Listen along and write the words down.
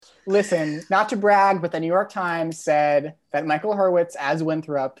Listen, not to brag, but the New York Times said that Michael Hurwitz as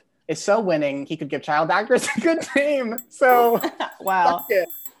Winthrop is so winning he could give child actors a good name. So, wow. fuck it.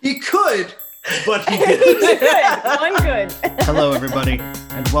 He could, but he He didn't. could. One good. Hello, everybody,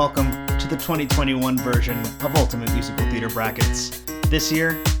 and welcome to the 2021 version of Ultimate Musical Theater Brackets. This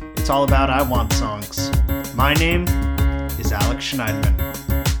year, it's all about I Want songs. My name is Alex Schneidman.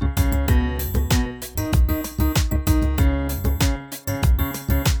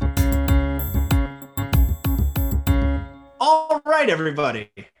 All right, everybody.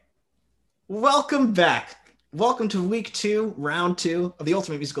 Welcome back. Welcome to week 2, round 2 of the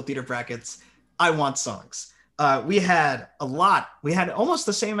Ultimate Musical Theater Brackets, I Want songs. We had a lot. We had almost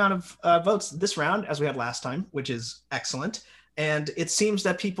the same amount of votes this round as we had last time, which is excellent. And it seems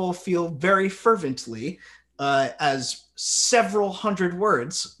that people feel very fervently as several hundred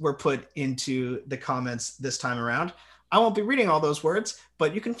words were put into the comments this time around. I won't be reading all those words,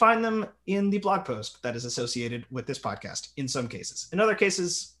 but you can find them in the blog post that is associated with this podcast in some cases. In other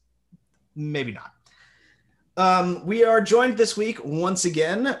cases, maybe not. We are joined this week once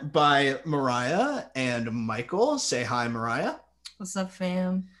again by Mariah and Michael. Say hi, Mariah. What's up,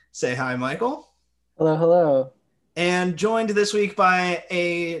 fam? Say hi, Michael. Hello, hello. And joined this week by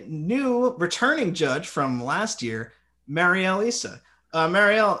a new returning judge from last year, Marielle Issa.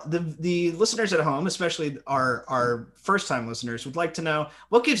 Marielle, the listeners at home, especially our first-time listeners, would like to know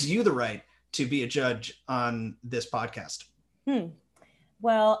what gives you the right to be a judge on this podcast?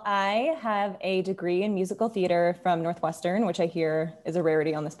 Well, I have a degree in musical theater from Northwestern, which I hear is a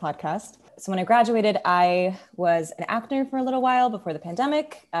rarity on this podcast. So when I graduated, I was an actor for a little while before the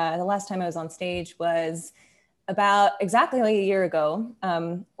pandemic. The last time I was on stage was about exactly a year ago,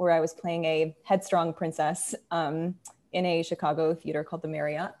 where I was playing a headstrong princess in a Chicago theater called the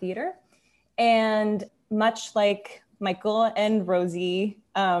Marriott Theater. And much like Michael and Rosie,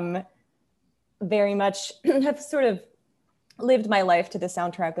 very much have sort of lived my life to the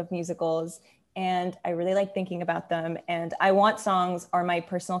soundtrack of musicals, and I really like thinking about them. And I Want songs are my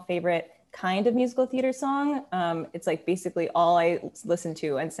personal favorite kind of musical theater song. It's like basically all I listened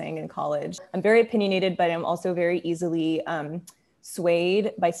to and sang in college. I'm very opinionated, but I'm also very easily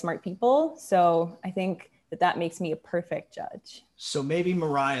swayed by smart people. So I think that makes me a perfect judge. So maybe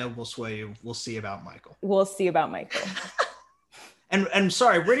Mariah will sway you. We'll see about Michael. We'll see about Michael. And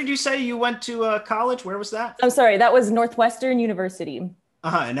sorry, where did you say you went to college? Where was that? I'm sorry, that was Northwestern University.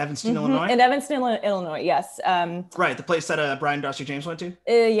 In Evanston, Illinois? In Evanston, Illinois, yes. Right, the place that Brian Darcy James went to?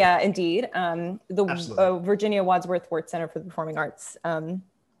 Yeah, indeed. The Virginia Wadsworth Wirt Center for the Performing Arts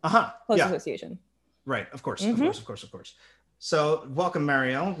Association. Right, of course. So welcome,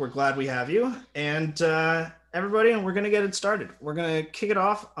 Marielle. We're glad we have you. And everybody, and we're going to get it started. We're going to kick it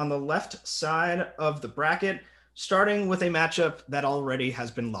off on the left side of the bracket, starting with a matchup that already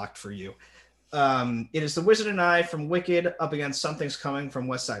has been locked for you. It is The Wizard and I from Wicked up against Something's Coming from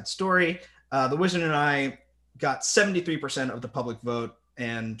West Side Story. The Wizard and I got 73% of the public vote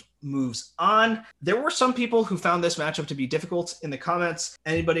and moves on. There were some people who found this matchup to be difficult in the comments.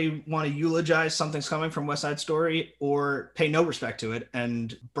 Anybody want to eulogize Something's Coming from West Side Story or pay no respect to it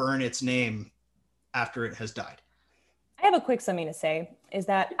and burn its name after it has died? I have a quick something to say, is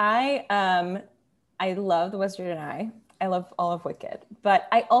that I love The Wizard and I love all of Wicked, but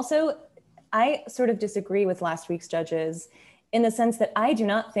I sort of disagree with last week's judges in the sense that I do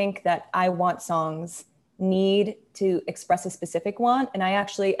not think that I Want songs need to express a specific want. And I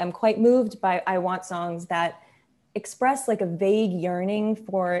actually am quite moved by I Want songs that express like a vague yearning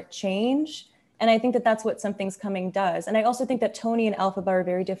for change. And I think that that's what Something's Coming does. And I also think that Tony and Elphaba are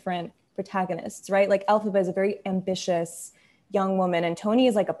very different protagonists, right? Like Elphaba is a very ambitious young woman, and Tony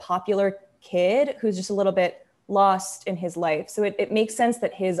is like a popular kid who's just a little bit lost in his life. So it makes sense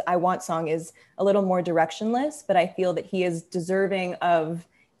that his I Want song is a little more directionless, but I feel that he is deserving of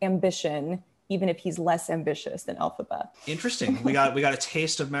ambition, even if he's less ambitious than Elphaba. Interesting. We got a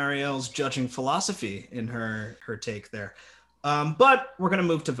taste of Marielle's judging philosophy in her take there. But we're going to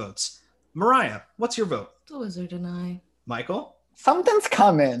move to votes. Mariah, what's your vote? The Wizard and I. Michael? Something's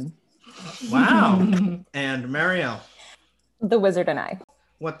coming. Wow. And Marielle? The Wizard and I.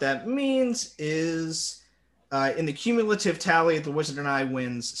 What that means is in the cumulative tally, The Wizard and I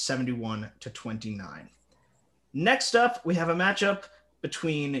wins 71-29. Next up, we have a matchup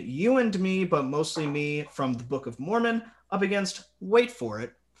between you and me, but mostly me, from the Book of Mormon, up against, wait for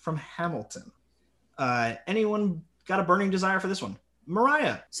it, from Hamilton. Anyone got a burning desire for this one?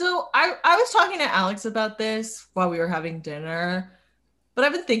 Mariah. So I was talking to Alex about this while we were having dinner, but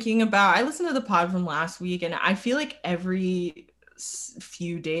I've been thinking about, I listened to the pod from last week, and I feel like every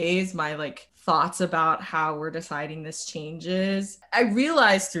few days my like thoughts about how we're deciding this changes. I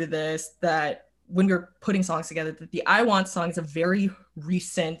realized through this that when you're putting songs together, that the I Want song is a very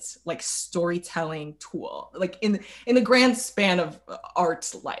recent like storytelling tool, like in the grand span of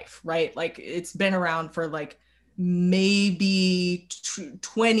art's life, right? Like it's been around for like maybe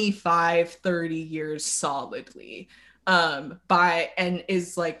 25, 30 years solidly, and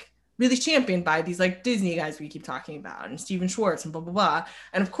is like really championed by these like Disney guys we keep talking about and Steven Schwartz and blah, blah, blah.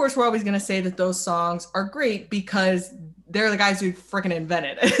 And of course, we're always going to say that those songs are great because they're the guys who freaking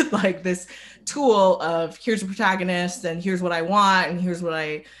invented it. Like this tool of here's a protagonist and here's what I want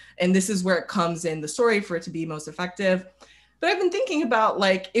and this is where it comes in the story for it to be most effective. But I've been thinking about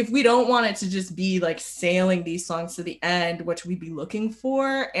like, if we don't want it to just be like sailing these songs to the end, what should we be looking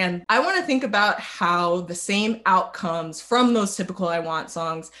for? And I want to think about how the same outcomes from those typical I Want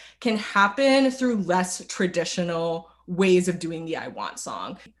songs can happen through less traditional ways of doing the I Want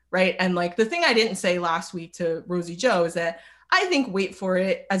song, right? And like the thing I didn't say last week to Rosie Joe is that I think Wait For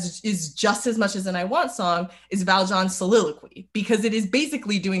It is just as much as an I Want song is Valjean's soliloquy, because it is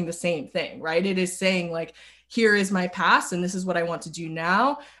basically doing the same thing, right? It is saying like, here is my past and this is what I want to do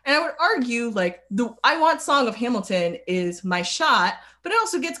now. And I would argue like the I Want song of Hamilton is My Shot, but it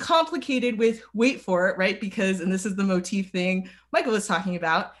also gets complicated with Wait For It, right? Because, and this is the motif thing Michael was talking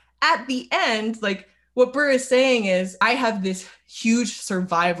about, at the end, like what Burr is saying is I have this huge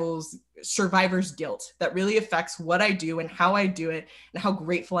survivor's guilt that really affects what I do and how I do it and how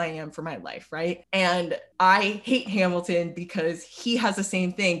grateful I am for my life, right? And I hate Hamilton because he has the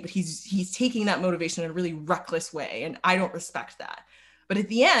same thing, but he's taking that motivation in a really reckless way, and I don't respect that. But at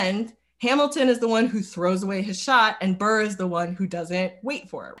the end, Hamilton is the one who throws away his shot and Burr is the one who doesn't wait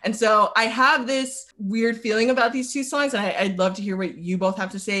for it. And so I have this weird feeling about these two songs, and I'd love to hear what you both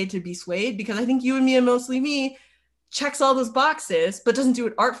have to say to be swayed, because I think You and Me and Mostly Me checks all those boxes, but doesn't do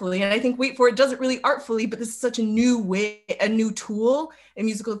it artfully. And I think Wait For It does it really artfully, but this is such a new way, a new tool in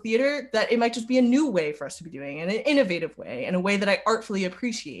musical theater, that it might just be a new way for us to be doing it, an innovative way, and a way that I artfully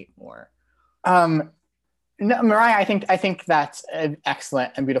appreciate more. No, Mariah, I think that's an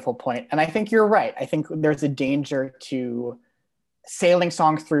excellent and beautiful point. And I think you're right. I think there's a danger to sailing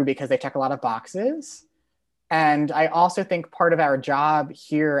songs through because they check a lot of boxes. And I also think part of our job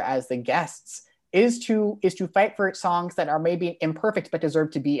here as the guests is to fight for songs that are maybe imperfect but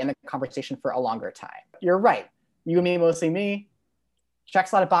deserve to be in a conversation for a longer time. You're right. You and Me, Mostly Me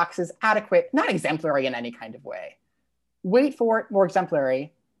checks a lot of boxes, adequate, not exemplary in any kind of way. Wait For It, more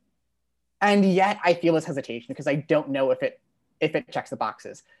exemplary. And yet I feel this hesitation because I don't know if it checks the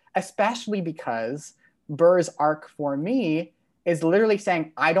boxes, especially because Burr's arc for me is literally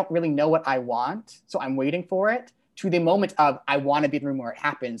saying, I don't really know what I want, so I'm waiting for it, to the moment of I want to be in the room where it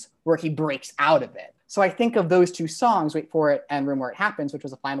happens, where he breaks out of it. So I think of those two songs, Wait For It and Room Where It Happens, which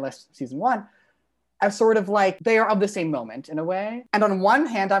was a finalist season 1, as sort of like they are of the same moment in a way. And on one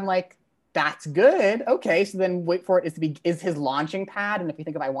hand, I'm like, that's good. Okay, so then Wait For It is his launching pad. And if you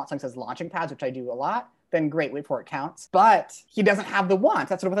think of I Want songs as launching pads, which I do a lot, then great, Wait For It counts. But he doesn't have the want.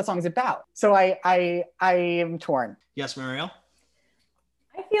 That's sort of what the song's about. So I am torn. Yes, Marielle?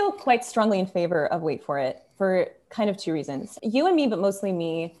 I feel quite strongly in favor of Wait For It for kind of two reasons. You and Me, but Mostly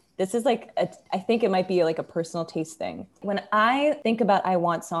Me, this is like, I think it might be like a personal taste thing. When I think about I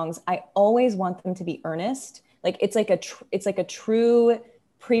Want songs, I always want them to be earnest. Like it's like a true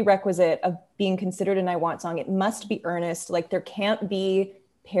prerequisite of being considered an I Want song. It must be earnest. Like there can't be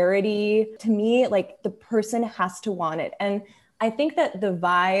parody. To me, like the person has to want it. And I think that the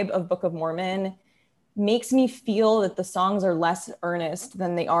vibe of Book of Mormon makes me feel that the songs are less earnest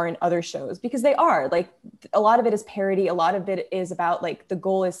than they are in other shows, because they are. Like a lot of it is parody, a lot of it is about like the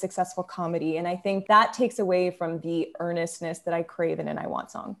goal is successful comedy, and I think that takes away from the earnestness that I crave in an I Want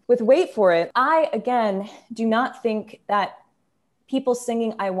song. With Wait For It, I again do not think that people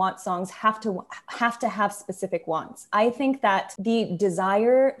singing I Want songs have to have specific wants. I think that the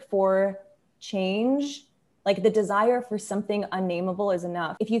desire for change, like the desire for something unnameable, is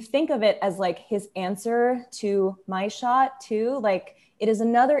enough. If you think of it as like his answer to My Shot too, like it is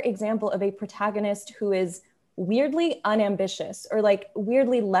another example of a protagonist who is weirdly unambitious, or like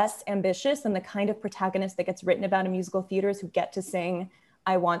weirdly less ambitious than the kind of protagonist that gets written about in musical theaters who get to sing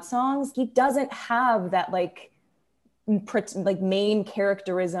I Want songs. He doesn't have that like main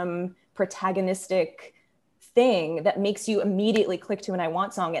characterism, protagonistic thing that makes you immediately click to an I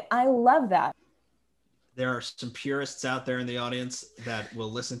Want song. And I love that. There are some purists out there in the audience that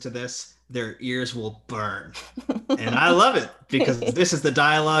will listen to this. Their ears will burn. And I love it, because this is the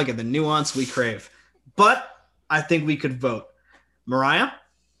dialogue and the nuance we crave. But I think we could vote. Mariah?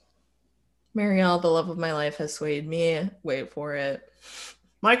 Marielle, The Love of My Life has swayed me. Wait For It.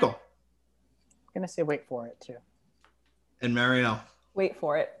 Michael? gonna say Wait For It too. And Marielle. Wait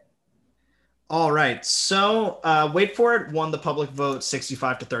For It. All right. So Wait For It won the public vote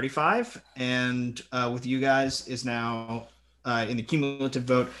 65-35. And with you guys is now in the cumulative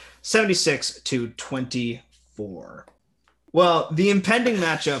vote 76-24. Well, the impending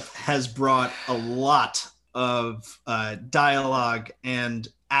matchup has brought a lot of dialogue and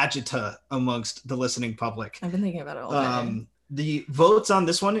agita amongst the listening public. I've been thinking about it all day. The votes on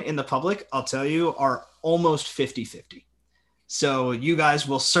this one in the public, I'll tell you, are almost 50-50. So you guys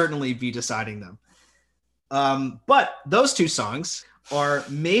will certainly be deciding them. But those two songs are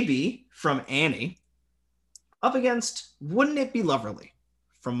Maybe from Annie up against Wouldn't It Be Loverly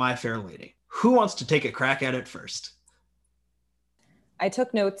from My Fair Lady. Who wants to take a crack at it first? I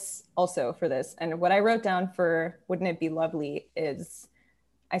took notes also for this. And what I wrote down for Wouldn't It Be Lovely is,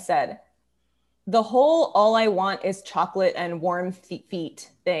 I said, the whole all I want is chocolate and warm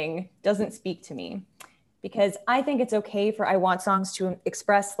feet thing doesn't speak to me, because I think it's okay for I want songs to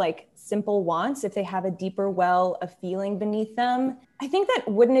express like simple wants if they have a deeper well of feeling beneath them. I think that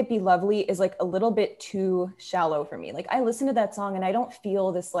Wouldn't It Be Lovely is like a little bit too shallow for me. Like I listen to that song and I don't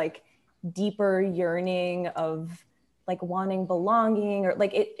feel this like deeper yearning of like wanting belonging, or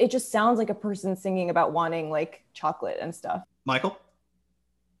like it just sounds like a person singing about wanting like chocolate and stuff. Michael?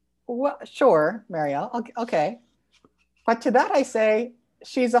 Well, sure, Marielle. Okay. But to that I say,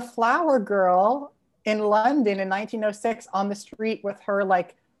 she's a flower girl in London in 1906 on the street with her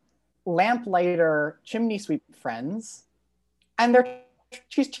like lamplighter chimney sweep friends, and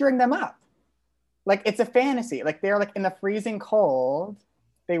she's cheering them up. Like it's a fantasy. Like they're like in the freezing cold,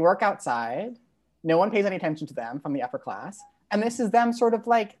 they work outside, no one pays any attention to them from the upper class, and this is them sort of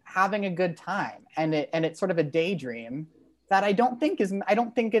like having a good time, and it's sort of a daydream that I don't think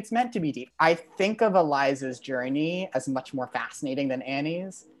it's meant to be deep. I think of Eliza's journey as much more fascinating than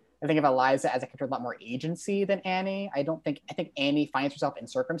Annie's. I think of Eliza as a character with a lot more agency than Annie. I think Annie finds herself in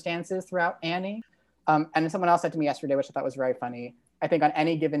circumstances throughout Annie. And someone else said to me yesterday, which I thought was very funny, I think on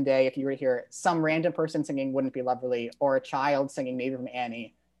any given day, if you were to hear some random person singing Wouldn't It Be Lovely or a child singing Maybe from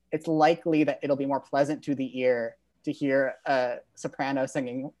Annie, it's likely that it'll be more pleasant to the ear to hear a soprano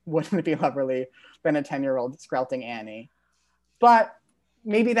singing Wouldn't It Be Lovely than a 10-year-old skrelting Annie. But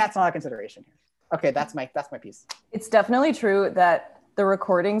maybe that's not a consideration here. Okay, that's my piece. It's definitely true that the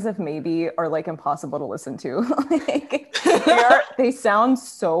recordings of Maybe are like impossible to listen to. Like, they sound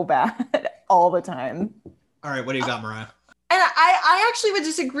so bad all the time. All right, what do you got, Mariah? And I actually would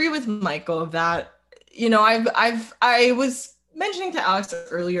disagree with Michael that, you know, I was mentioning to Alex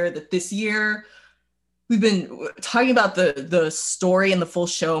earlier that this year we've been talking about the story and the full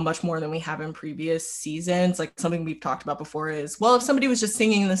show much more than we have in previous seasons. Like something we've talked about before is, well, if somebody was just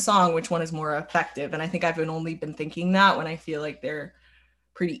singing the song, which one is more effective? And I think I've only been thinking that when I feel like they're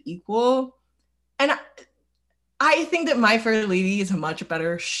pretty equal. And I think that My Fair Lady is a much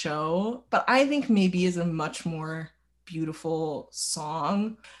better show, but I think Maybe is a much more beautiful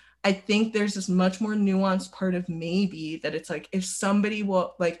song. I think there's this much more nuanced part of Maybe that it's like, if somebody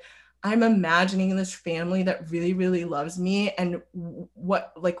will, like, I'm imagining this family that really, really loves me, and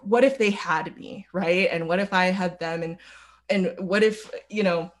what if they had me, right? And what if I had them, and what if, you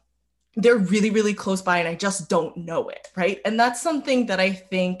know, they're really, really close by and I just don't know it, right? And that's something that I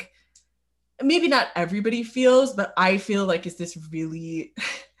think maybe not everybody feels, but I feel like is this really,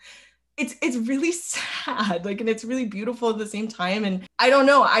 it's really sad, like, and it's really beautiful at the same time. And I don't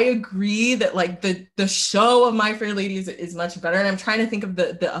know, I agree that like the show of My Fair Lady is much better. And I'm trying to think of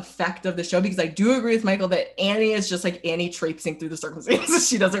the effect of the show, because I do agree with Michael that Annie is just like Annie traipsing through the circumstances.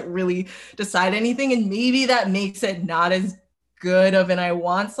 She doesn't really decide anything. And maybe that makes it not as good of an I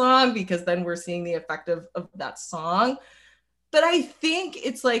Want song, because then we're seeing the effect of that song. But I think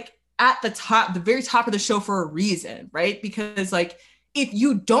it's like at the very top of the show for a reason, right? Because like, if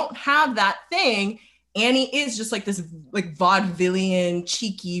you don't have that thing, Annie is just like this like vaudevillian,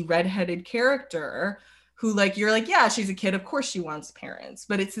 cheeky, redheaded character who like, you're like, yeah, she's a kid. Of course she wants parents.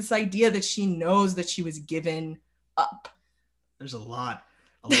 But it's this idea that she knows that she was given up. There's a lot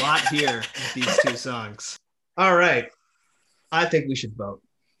here with these two songs. All right. I think we should vote.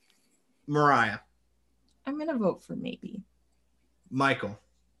 Mariah. I'm going to vote for Maybe. Michael.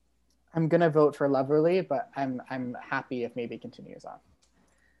 I'm gonna vote for Loverly, but I'm happy if Maybe continues on.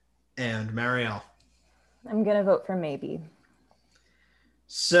 And Marielle. I'm gonna vote for Maybe.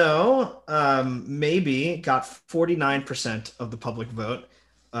 So Maybe got 49% of the public vote.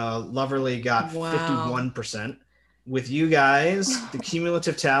 Loverly got 51%. With you guys, the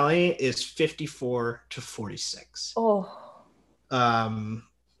cumulative tally is 54-46. Oh.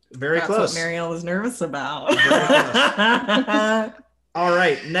 Very That's close. What Marielle was nervous about. Very close. All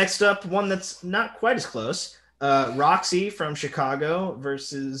right, next up, one that's not quite as close. Roxy from Chicago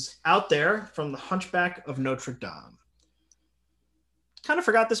versus Out There from the Hunchback of Notre Dame. Kind of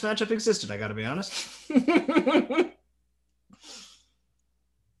forgot this matchup existed, I gotta be honest.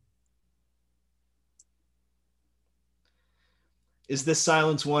 Is this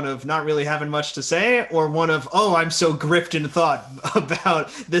silence one of not really having much to say, or one of, oh, I'm so gripped in thought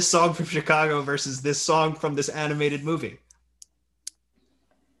about this song from Chicago versus this song from this animated movie?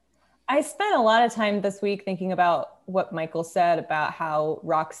 I spent a lot of time this week thinking about what Michael said about how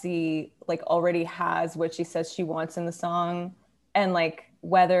Roxy like already has what she says she wants in the song, and like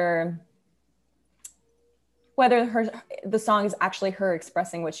whether the song is actually her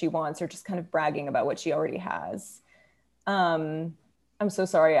expressing what she wants or just kind of bragging about what she already has. I'm so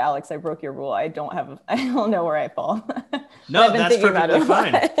sorry, Alex. I broke your rule. I don't know where I fall. No, that's perfectly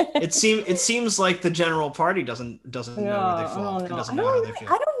fine. It seems like the general party doesn't know where they fall. No. Doesn't know how they feel.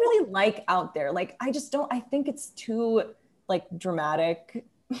 I don't really like Out There. Like, I just don't. I think it's too like dramatic.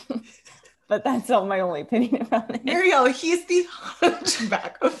 But that's not my only opinion about it. Marielle, he's the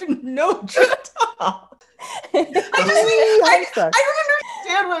Hunchback of Notre Dame. I don't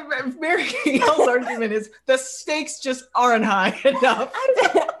understand what Marielle's argument is. The stakes just aren't high enough.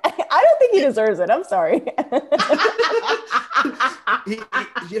 I don't think he deserves it. I'm sorry.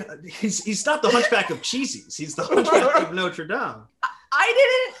 He's not the Hunchback of Cheesies. He's the Hunchback of Notre Dame.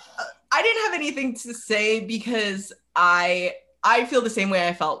 I didn't have anything to say because I feel the same way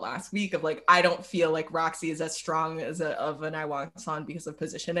I felt last week of like, I don't feel like Roxy is as strong as of an I Want song because of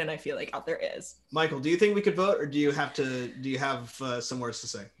position, and I feel like Out There is. Michael, do you think we could vote, or do you have some words to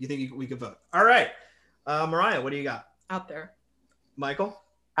say? You think we could vote? All right. Mariah, what do you got? Out There. Michael?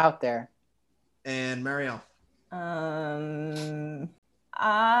 Out There. And Marielle?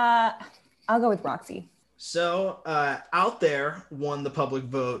 I'll go with Roxy. So Out There won the public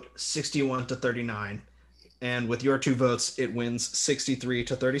vote 61-39. And with your 2 votes, it wins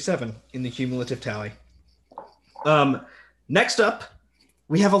 63-37 in the cumulative tally. Next up,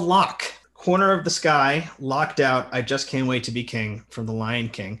 we have a lock. Corner of the Sky, locked out. I Just Can't Wait to Be King from The Lion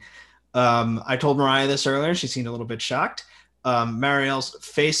King. I told Mariah this earlier. She seemed a little bit shocked. Marielle's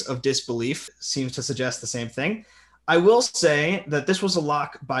face of disbelief seems to suggest the same thing. I will say that this was a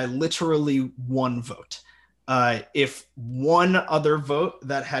lock by literally 1 vote. If one other vote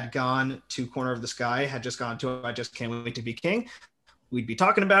that had gone to Corner of the Sky had just gone to I Just Can't Wait to Be King, we'd be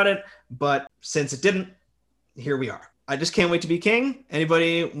talking about it. But since it didn't, here we are. I Just Can't Wait to Be King.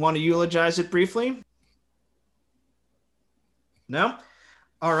 Anybody want to eulogize it briefly? No?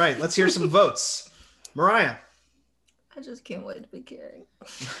 All right, let's hear some votes. Mariah. I just can't wait to be king.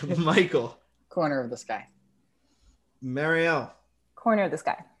 Michael. Corner of the Sky. Marielle. Corner of the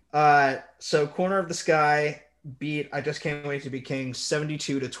Sky. So Corner of the Sky beat I Just Can't Wait to Be King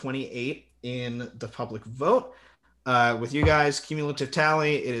 72-28 in the public vote. With you guys, cumulative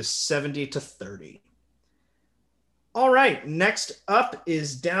tally, it is 70-30. All right, next up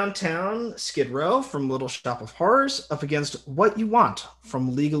is Downtown Skid Row from Little Shop of Horrors up against What You Want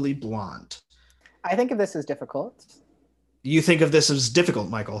from Legally Blonde. I think of this as difficult. You think of this as difficult,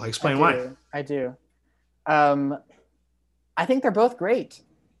 Michael. Explain why. I do. I think they're both great.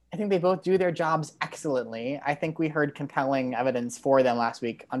 I think they both do their jobs excellently. I think we heard compelling evidence for them last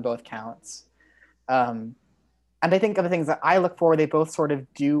week on both counts. And I think of the things that I look for, they both sort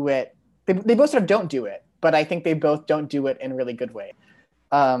of do it. They both sort of don't do it, but I think they both don't do it in a really good way.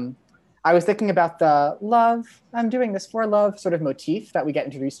 I was thinking about the love, I'm doing this for love sort of motif that we get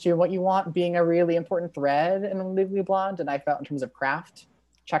introduced to, What You Want being a really important thread in Legally Blonde. And I felt in terms of craft,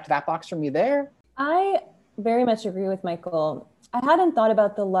 checked that box for me there. I very much agree with Michael. I hadn't thought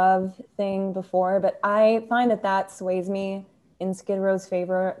about the love thing before, but I find that sways me in Skid Row's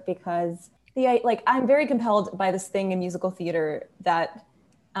favor because I'm very compelled by this thing in musical theater that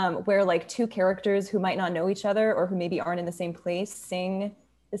where like 2 characters who might not know each other or who maybe aren't in the same place sing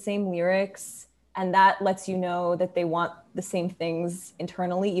the same lyrics, and that lets you know that they want the same things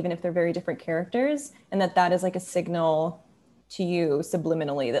internally, even if they're very different characters, and that is like a signal to you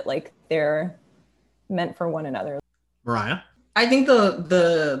subliminally that like they're meant for one another. Mariah? I think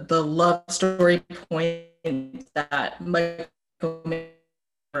the love story point that Michael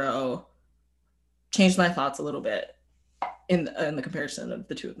Maro changed my thoughts a little bit in the comparison of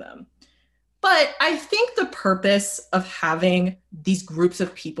the 2 of them. But I think the purpose of having these groups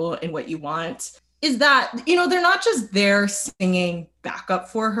of people in What You Want is that, they're not just there singing backup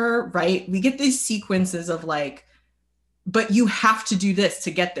for her, right? We get these sequences of like, but you have to do this to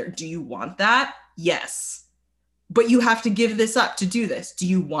get there. Do you want that? Yes. but you have to give this up to do this. Do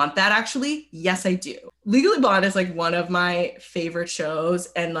you want that actually? Yes, I do. Legally Blonde is like one of my favorite shows.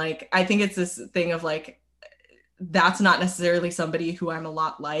 And like, I think it's this thing of like, that's not necessarily somebody who I'm a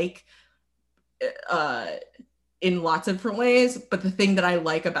lot like in lots of different ways. But the thing that I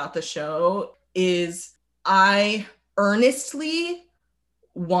like about the show is I earnestly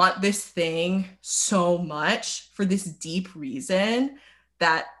want this thing so much for this deep reason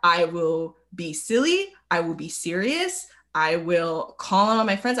that I will be silly, I will be serious, I will call on all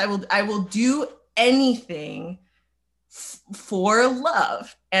my friends, I will do anything for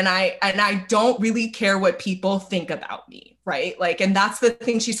love. And I don't really care what people think about me, right? Like, and that's the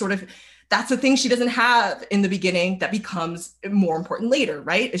thing that's the thing she doesn't have in the beginning that becomes more important later,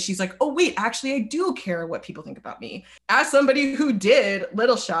 right? Is she's like, oh wait, actually I do care what people think about me. As somebody who did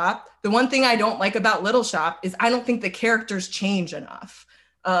Little Shop, the one thing I don't like about Little Shop is I don't think the characters change enough.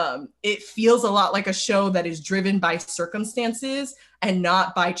 It feels a lot like a show that is driven by circumstances and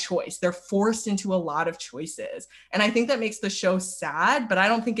not by choice. They're forced into a lot of choices. And I think that makes the show sad, but I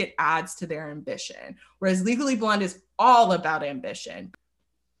don't think it adds to their ambition. Whereas Legally Blonde is all about ambition.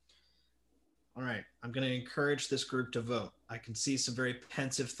 All right, I'm going to encourage this group to vote. I can see some very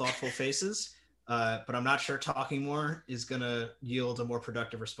pensive, thoughtful faces, but I'm not sure talking more is going to yield a more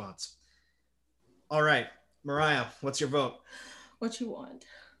productive response. All right, Mariah, what's your vote? What you want?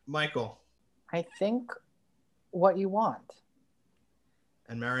 Michael. I think What You Want.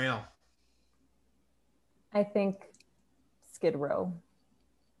 And Marielle. I think Skid Row.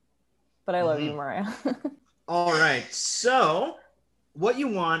 But I love you, Mariah. All right, so What You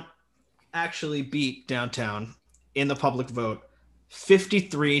Want actually beat Downtown in the public vote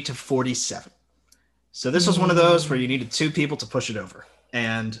 53 to 47. So this was one of those where you needed two people to push it over,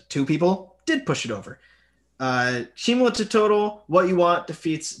 and two people did push it over. Cumulative total, What You Want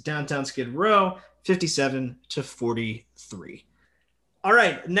defeats Downtown Skid Row 57 to 43. All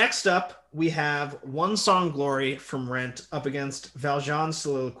right, next up we have One Song Glory from Rent up against Valjean's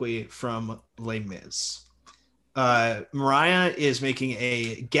Soliloquy from Les Mis. Mariah is making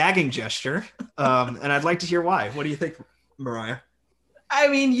a gagging gesture, and I'd like to hear why. What do you think, Mariah? I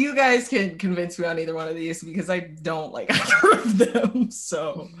mean, you guys can convince me on either one of these because I don't like either of them.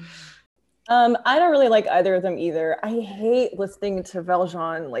 So, I don't really like either of them either. I hate listening to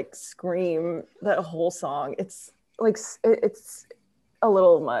Valjean like scream that whole song. It's like it's a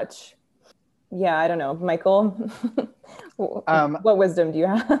little much. Yeah, I don't know, Michael. What wisdom do you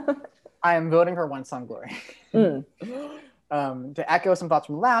have? I am voting for One Song Glory. To echo some thoughts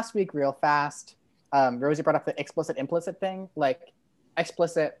from last week real fast, Rosie brought up the explicit implicit thing. Like,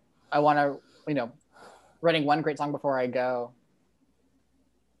 explicit, I want to, writing one great song before I go.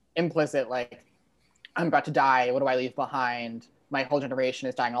 Implicit, like, I'm about to die, what do I leave behind? My whole generation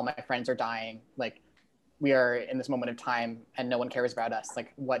is dying, all my friends are dying. Like, we are in this moment of time and no one cares about us.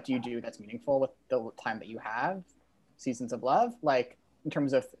 Like, what do you do that's meaningful with the time that you have? Seasons of Love, like, in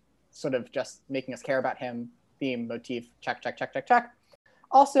terms of sort of just making us care about him, theme, motif, check.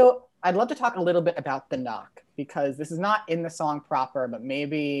 Also, I'd love to talk a little bit about the knock, because this is not in the song proper, but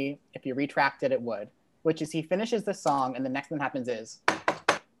maybe if you retract it, it would, which is he finishes the song and the next thing that happens is,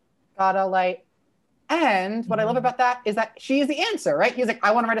 got a light. And what I love about that is that she is the answer, right? He's like,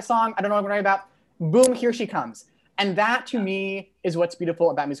 I want to write a song. I don't know what I'm going to write about. Boom, here she comes. And that to me is what's beautiful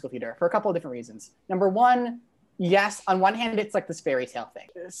about musical theater for a couple of different reasons. Number one, yes, on one hand, it's like this fairy tale thing.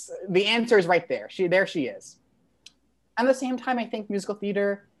 The answer is right there. There she is. At the same time, I think musical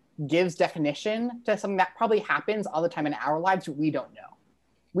theater gives definition to something that probably happens all the time in our lives. We don't know.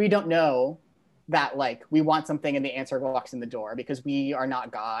 We don't know that, like, we want something and the answer walks in the door, because we are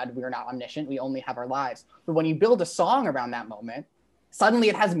not God. We are not omniscient. We only have our lives. But when you build a song around that moment, suddenly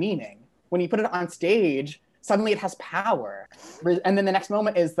it has meaning. When you put it on stage, suddenly it has power. And then the next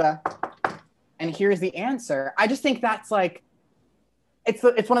moment is and here's the answer. I just think that's like, it's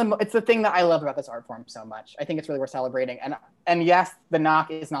the thing that I love about this art form so much. I think it's really worth celebrating. And yes, the knock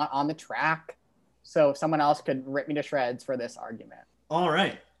is not on the track, so someone else could rip me to shreds for this argument. All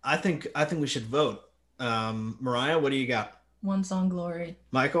right, I think we should vote. Mariah, what do you got? One Song Glory.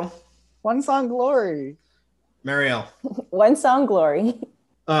 Michael? One Song Glory. Marielle? One Song Glory.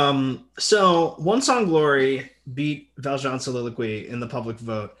 So One Song Glory beat Valjean's Soliloquy in the public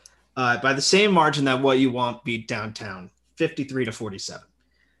vote by the same margin that What You Want beat Downtown, 53 to 47.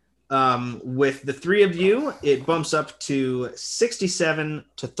 With the three of you, it bumps up to 67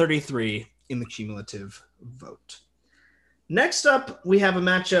 to 33 in the cumulative vote. Next up, we have a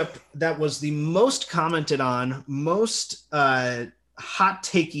matchup that was the most commented on, most hot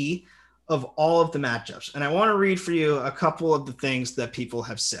takey of all of the matchups. And I want to read for you a couple of the things that people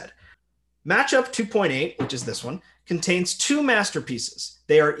have said. Matchup 2.8, which is this one, contains 2 masterpieces.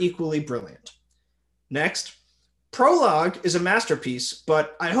 They are equally brilliant. Next, Prologue is a masterpiece,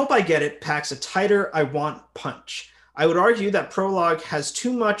 but I Hope I Get It packs a tighter I Want punch. I would argue that Prologue has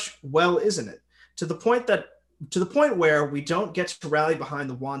too much well, isn't it? To the point where we don't get to rally behind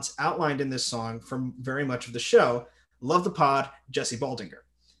the wants outlined in this song from very much of the show. Love the pod, Jesse Baldinger.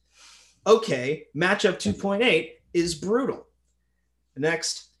 Okay, matchup 2.8 is brutal.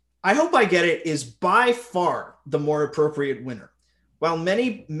 Next, I Hope I Get It is by far the more appropriate winner. While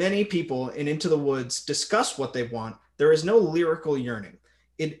many, many people in Into the Woods discuss what they want, there is no lyrical yearning.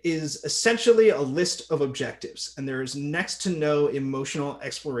 It is essentially a list of objectives, and there is next to no emotional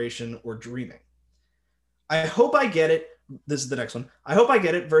exploration or dreaming. I Hope I Get It, this is the next one, I Hope I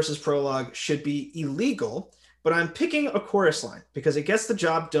Get It versus Prologue should be illegal, but I'm picking a chorus line because it gets the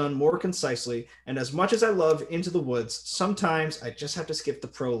job done more concisely, and as much as I love Into the Woods, sometimes I just have to skip the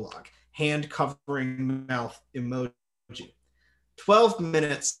prologue, hand covering mouth emoji. 12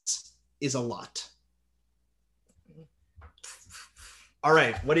 minutes is a lot. All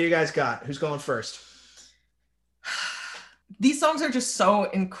right, what do you guys got? Who's going first? These songs are just so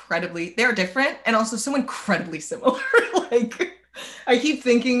incredibly, they're different and also so incredibly similar. Like, I keep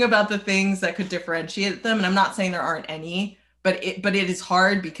thinking about the things that could differentiate them, and I'm not saying there aren't any, but it is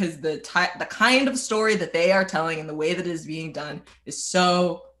hard because the kind of story that they are telling and the way that it is being done is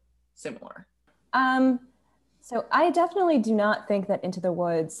so similar. So I definitely do not think that Into the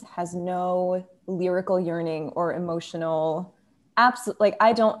Woods has no lyrical yearning or emotional, like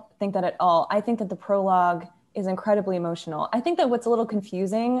I don't think that at all. I think that the prologue is incredibly emotional. I think that what's a little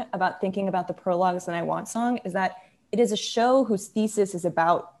confusing about thinking about the prologues and I Want song is that it is a show whose thesis is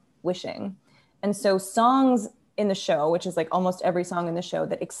about wishing. And so songs in the show, which is like almost every song in the show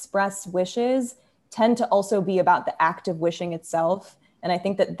that express wishes, tend to also be about the act of wishing itself. And I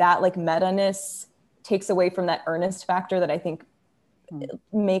think that like meta-ness takes away from that earnest factor that I think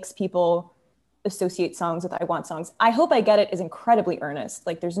makes people associate songs with I Want songs. I Hope I Get It is incredibly earnest.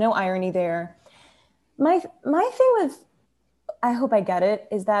 Like there's no irony there. My thing with I Hope I Get It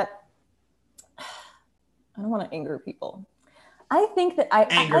is that I don't want to anger people. I think that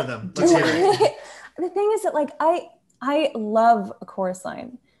Anger them. Let's hear it. The thing is that like I love a chorus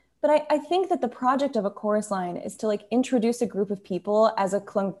line, but I think that the project of a chorus line is to like introduce a group of people as a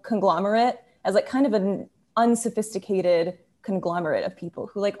conglomerate, as like kind of an unsophisticated conglomerate of people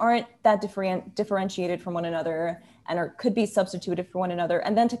who like aren't that differentiated from one another and could be substituted for one another.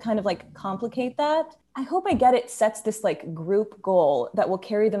 And then to kind of like complicate that, I Hope I Get It sets this like group goal that will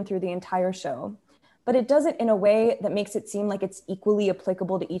carry them through the entire show. But it does it in a way that makes it seem like it's equally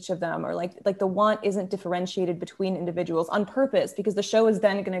applicable to each of them, or like the want isn't differentiated between individuals on purpose, because the show is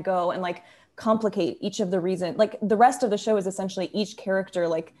then going to go and like complicate each of the reasons. Like the rest of the show is essentially each character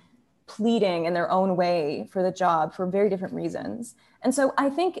like pleading in their own way for the job for very different reasons. And so I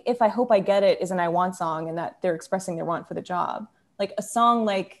think if I Hope I Get It is an I Want song and that they're expressing their want for the job, like a song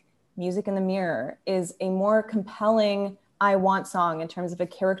like Music in the Mirror is a more compelling I Want song in terms of a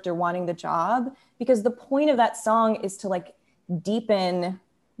character wanting the job, because the point of that song is to like deepen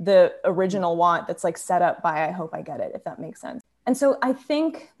the original want that's like set up by I Hope I Get It, if that makes sense. And so I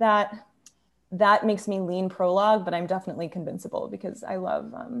think that makes me lean prologue, but I'm definitely convincible because I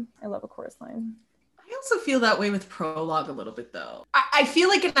love a chorus line. I also feel that way with prologue a little bit though. I feel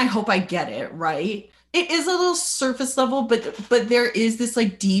like in I Hope I Get It, right? It is a little surface level, but there is this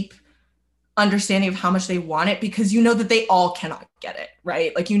like deep understanding of how much they want it, because you know that they all cannot get it,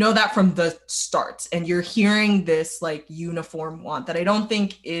 right? Like you know that from the start, and you're hearing this like uniform want that I don't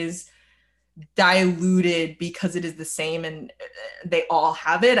think is diluted because it is the same and they all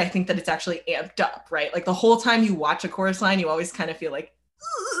have it. I think that it's actually amped up, right? Like the whole time you watch a chorus line, you always kind of feel like,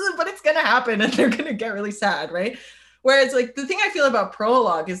 but it's gonna happen and they're gonna get really sad, right? Whereas like the thing I feel about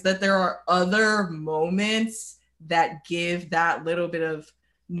prologue is that there are other moments that give that little bit of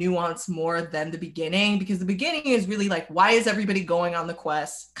nuance more than the beginning, because the beginning is really like, why is everybody going on the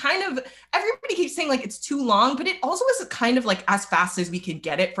quest? Kind of everybody keeps saying like it's too long, but it also is kind of like as fast as we can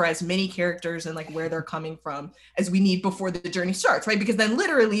get it for as many characters and like where they're coming from as we need before the journey starts, right? Because then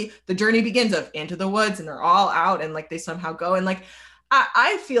literally the journey begins of Into the Woods and they're all out and like they somehow go, and like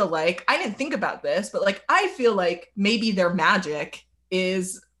I feel like, I didn't think about this, but like I feel like maybe their magic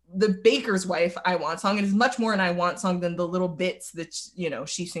is the baker's wife I Want song. It is much more an I Want song than the little bits that, you know,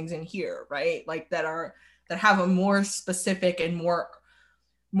 she sings in here, right? Like that have a more specific and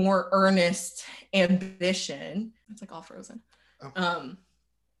more earnest ambition. It's like all frozen. Oh.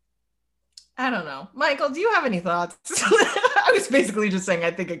 I don't know. Michael, do you have any thoughts? I was basically just saying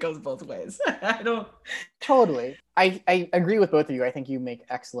I think it goes both ways. I don't. Totally. I agree with both of you. I think you make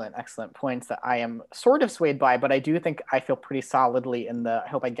excellent points that I am sort of swayed by, but I do think I feel pretty solidly in the I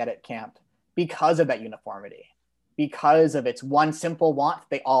hope I get it camp because of that uniformity, because of its one simple want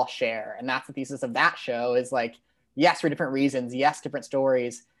they all share. And that's the thesis of that show is like, yes, for different reasons. Yes, different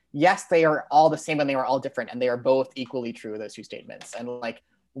stories. Yes, they are all the same and they are all different. And they are both equally true, those two statements. And like,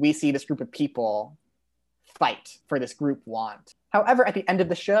 we see this group of people fight for this group want. However, at the end of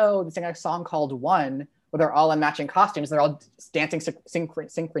the show, they sing a song called One, where they're all in matching costumes. They're all dancing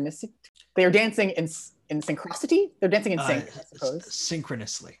synchronicity. They are dancing in synchronicity. They're dancing in sync, I suppose.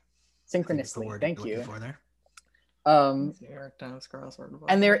 Synchronously. Synchronously. Thank you. There. And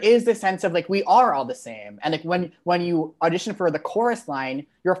there is this sense of like we are all the same, and like when you audition for the chorus line,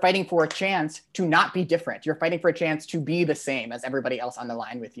 you're fighting for a chance to not be different. You're fighting for a chance to be the same as everybody else on the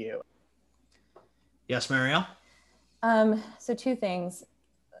line with you. Yes, Marielle? So two things.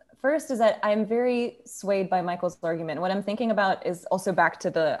 First is that I'm very swayed by Michael's argument. What I'm thinking about is also back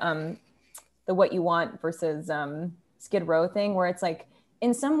to the what you want versus Skid Row thing, where it's like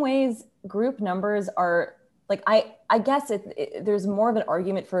in some ways group numbers are like I guess there's more of an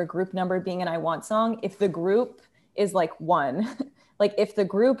argument for a group number being an I Want song if the group is like one. Like if the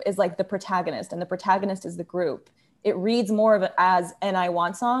group is like the protagonist and the protagonist is the group, it reads more of it as an I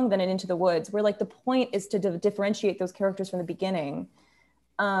Want song than an Into the Woods, where like the point is to differentiate those characters from the beginning.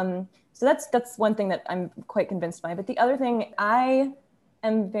 So that's one thing that I'm quite convinced by. But the other thing, I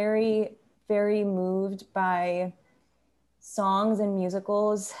am very, very moved by songs and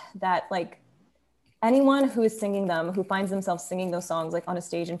musicals that like anyone who is singing them, who finds themselves singing those songs like on a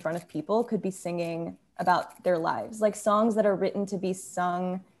stage in front of people could be singing about their lives. Like songs that are written to be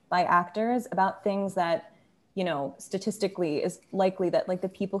sung by actors about things that, you know, statistically is likely that like the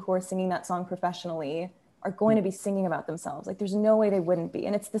people who are singing that song professionally are going to be singing about themselves. Like there's no way they wouldn't be.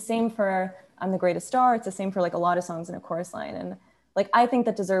 And it's the same for I'm the Greatest Star. It's the same for like a lot of songs in a chorus line. And like, I think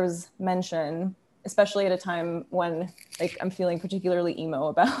that deserves mention, especially at a time when like I'm feeling particularly emo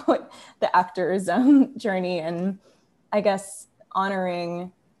about the actor's journey, and I guess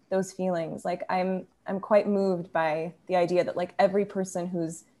honoring those feelings. Like I'm quite moved by the idea that like every person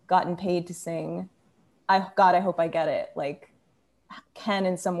who's gotten paid to sing, I hope I get it, like can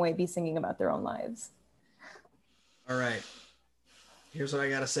in some way be singing about their own lives. All right. Here's what I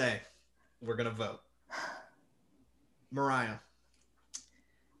gotta say. We're gonna vote. Mariah.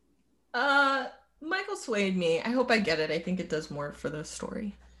 Michael swayed me. I hope I get it. I think it does more for the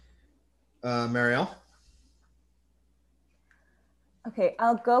story. Marielle. Okay,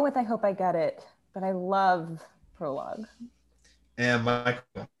 I'll go with I hope I get it, but I love Prologue. And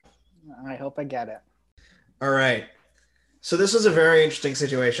Michael. I hope I get it. All right. So this was a very interesting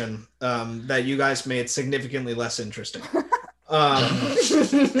situation that you guys made significantly less interesting. I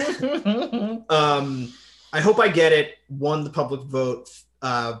hope I get it won the public vote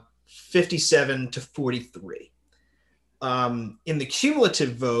 57 to 43. In the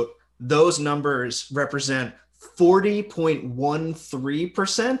cumulative vote, those numbers represent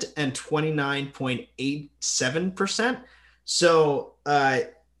 40.13% and 29.87%. So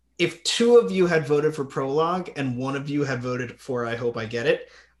if two of you had voted for Prologue and one of you had voted for I Hope I Get It,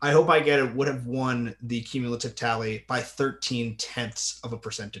 I Hope I Get It would have won the cumulative tally by 13/10 of a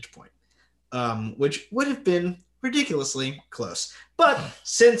percentage point, which would have been ridiculously close. But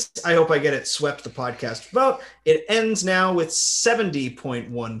since I Hope I Get It swept the podcast vote, it ends now with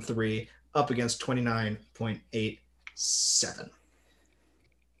 70.13 up against 29.87.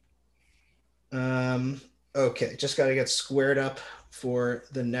 Okay, just got to get squared up for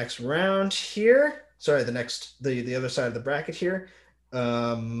the next round here. Sorry, the other side of the bracket here.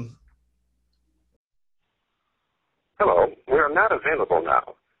 Hello, we are not available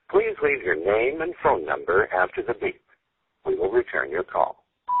now. Please leave your name and phone number after the beep. We will return your call.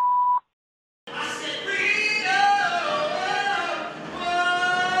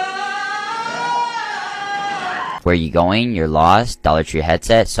 Where you going? You're lost. Dollar Tree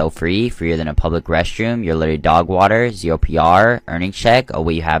headset, so free, freer than a public restroom. You're literally dog water, zero PR, earnings check. Oh,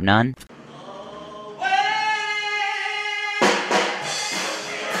 wait, you have none?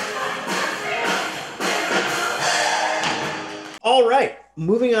 All right,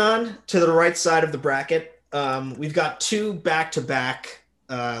 moving on to the right side of the bracket. We've got two back-to-back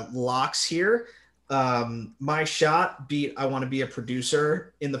locks here. My Shot beat I Want to Be a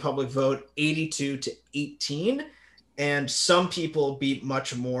Producer in the public vote 82 to 18, and Some People beat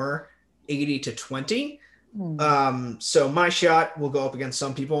Much More 80 to 20. So My Shot will go up against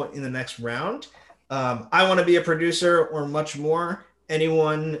Some People in the next round. I Want to Be a Producer or Much More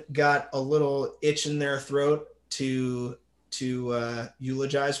anyone got a little itch in their throat to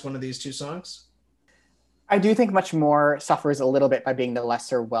eulogize one of these two songs? I do think Much More suffers a little bit by being the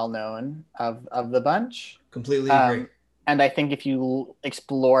lesser well-known of the bunch. Completely agree. And I think if you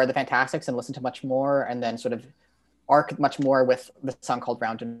explore the Fantastics and listen to Much More, and then sort of arc Much More with the song called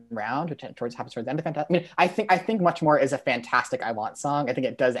Round and Round, which happens towards the end of Fantastic. I mean, I think Much More is a fantastic I Want song. I think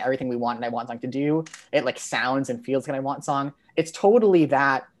it does everything we want an I Want song to do. It like sounds and feels like an I Want song. It's totally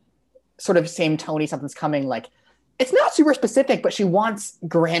that sort of same Tony Something's Coming, like it's not super specific, but she wants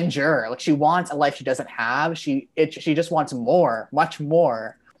grandeur. Like she wants a life she doesn't have. She just wants more, much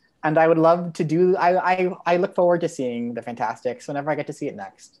more. And I would love to do. I look forward to seeing the Fantastics whenever I get to see it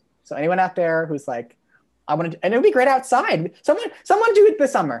next. So anyone out there who's like, I want to, and it would be great outside. Someone do it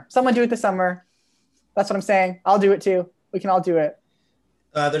this summer. Someone do it this summer. That's what I'm saying. I'll do it too. We can all do it.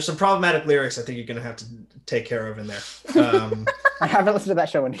 There's some problematic lyrics I think you're going to have to take care of in there. I haven't listened to that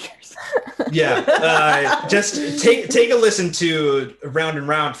show in years. Yeah, just take a listen to Round and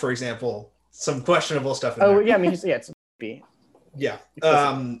Round, for example. Some questionable stuff in there. Yeah, I mean, yeah, it's B. Yeah,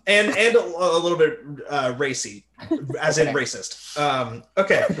 and a little bit racy, as in racist.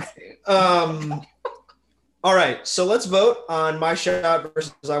 Okay. All right, so let's vote on My Shot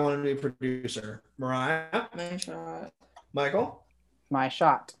versus I Want to Be a Producer. Mariah? My Shot. Michael? My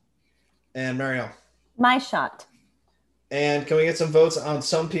Shot. And Marielle? My Shot. And can we get some votes on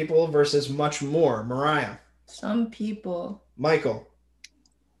Some People versus Much More? Mariah? Some People. Michael?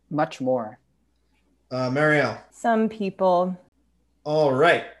 Much More. Marielle? Some People. All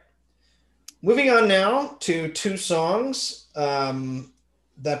right. Moving on now to two songs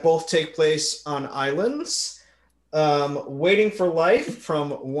that both take place on islands. Waiting for Life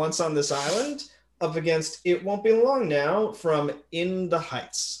from Once on This Island up against It Won't Be Long Now from In the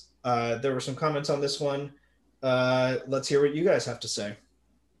Heights. There were some comments on this one. Let's hear what you guys have to say.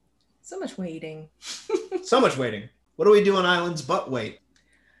 So much waiting. So much waiting. What do we do on islands but wait?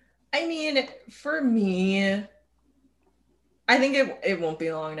 I mean, for me, I think It Won't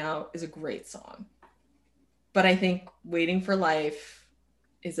Be Long Now is a great song. But I think Waiting for Life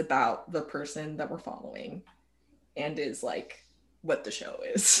is about the person that we're following and is like what the show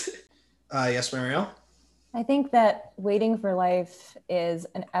is. Yes, Marielle? I think that Waiting for Life is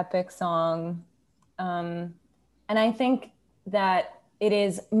an epic song. And I think that it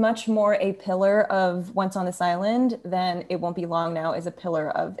is much more a pillar of Once on This Island than It Won't Be Long Now is a pillar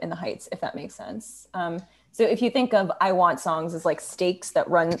of In the Heights, if that makes sense. So if you think of I Want songs as like stakes that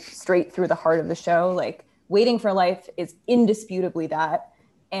run straight through the heart of the show, like Waiting for Life is indisputably that.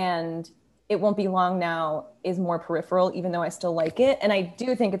 And It Won't Be Long Now is more peripheral, even though I still like it. And I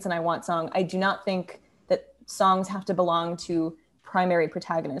do think it's an I Want song. I do not think that songs have to belong to primary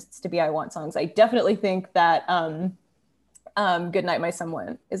protagonists to be I Want songs. I definitely think that Goodnight My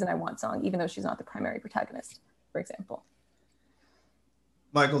Someone is an I Want song, even though she's not the primary protagonist, for example.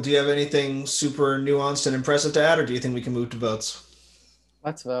 Michael, do you have anything super nuanced and impressive to add, or do you think we can move to votes?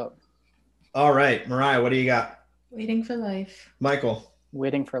 Let's vote. All right, Mariah, what do you got? Waiting for Life. Michael?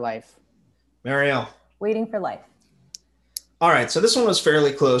 Waiting for Life. Marielle? Waiting for Life. All right, so this one was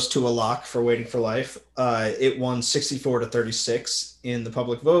fairly close to a lock for Waiting for Life. It won 64-36 in the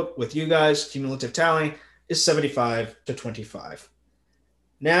public vote. With you guys, cumulative tally is 75-25.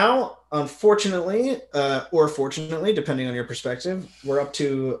 Now, unfortunately, or fortunately, depending on your perspective, we're up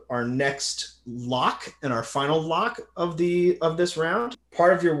to our next lock and our final lock of this round.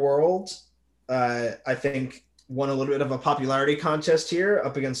 Part of Your World, I think, won a little bit of a popularity contest here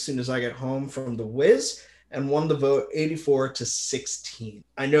up against Soon As I Get Home from The Wiz, and won the vote 84-16.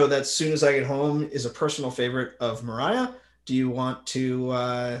 I know that Soon As I Get Home is a personal favorite of Mariah. Do you want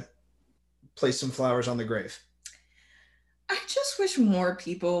to place some flowers on the grave? I just wish more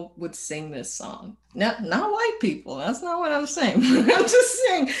people would sing this song. Not white people. That's not what I'm saying. I'm just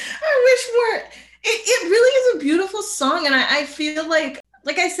saying, I wish more. It really is a beautiful song. And I feel like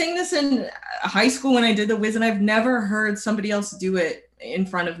I sang this in high school when I did The Wiz, and I've never heard somebody else do it in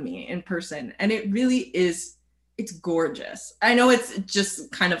front of me in person. And it really is, it's gorgeous. I know it's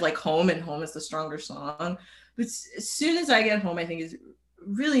just kind of like Home, and Home is the stronger song. But As Soon As I Get Home, I think is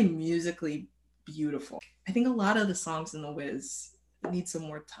really musically beautiful. I think a lot of the songs in The Wiz need some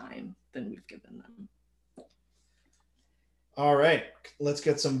more time than we've given them. All right, let's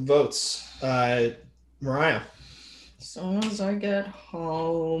get some votes. Mariah? As Soon As I Get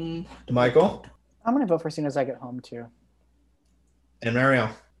Home. Michael? I'm going to vote for As Soon As I Get Home, too. And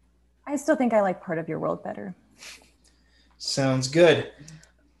Marielle? I still think I like Part of Your World better. Sounds good.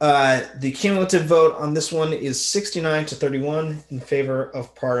 The cumulative vote on this one is 69-31 in favor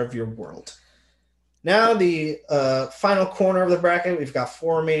of Part of Your World. Now the final corner of the bracket, we've got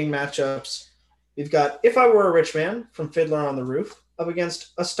 4 remaining matchups. We've got If I Were a Rich Man from Fiddler on the Roof up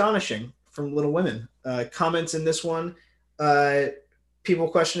against Astonishing from Little Women. Comments in this one, people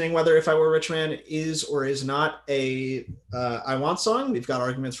questioning whether If I Were a Rich Man is or is not a I Want song. We've got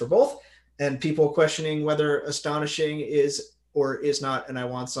arguments for both. And people questioning whether Astonishing is or is not an I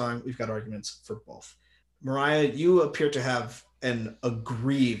Want song. We've got arguments for both. Mariah, you appear to have an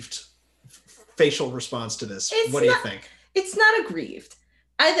aggrieved facial response to this. What do you think? It's not aggrieved.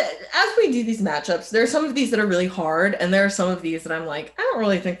 As we do these matchups, there are some of these that are really hard, and there are some of these that I'm like, I don't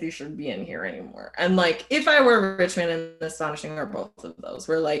really think these should be in here anymore. And like, If I Were a Rich Man and Astonishing are both of those,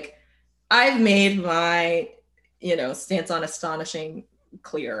 where like, I've made my, stance on Astonishing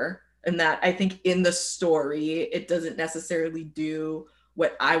clear, and that I think in the story, it doesn't necessarily do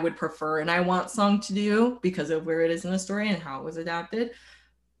what I would prefer an I Want song to do because of where it is in the story and how it was adapted.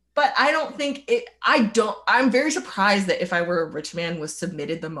 But I don't think I'm very surprised that If I Were a Rich Man was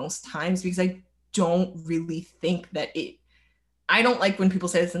submitted the most times, because I don't really think that I don't like when people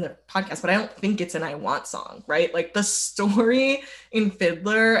say this in the podcast, but I don't think it's an I Want song, right? Like the story in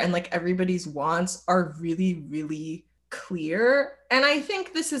Fiddler and like everybody's wants are really, really clear. And I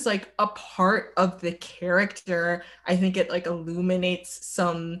think this is like a part of the character. I think it like illuminates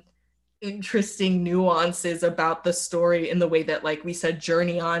some interesting nuances about the story in the way that, like we said,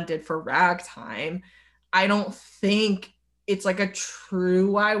 Journey On did for Ragtime. I don't think it's like a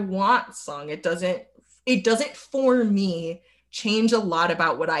true I Want song. It doesn't for me change a lot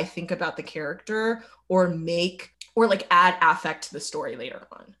about what I think about the character or like add affect to the story later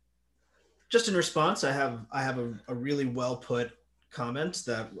on. Just in response, I have a really well put comment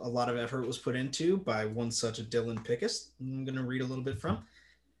that a lot of effort was put into by one such a Dylan Pickus. I'm going to read a little bit from.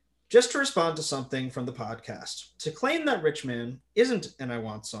 Just to respond to something from the podcast, to claim that Rich Man isn't an I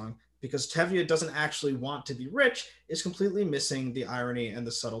Want song because Tevye doesn't actually want to be rich is completely missing the irony and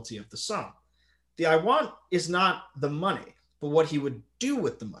the subtlety of the song. The I Want is not the money, but what he would do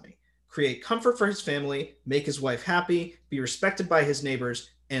with the money. Create comfort for his family, make his wife happy, be respected by his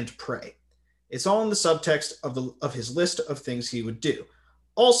neighbors, and pray. It's all in the subtext of his list of things he would do.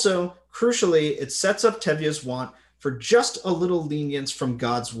 Also, crucially, it sets up Tevye's want for just a little lenience from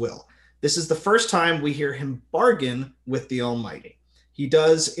God's will. This is the first time we hear him bargain with the Almighty. He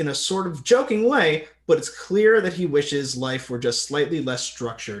does in a sort of joking way, but it's clear that he wishes life were just slightly less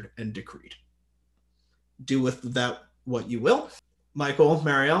structured and decreed. Do with that what you will. Michael,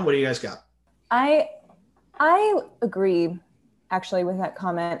 Marielle, what do you guys got? I agree, actually, with that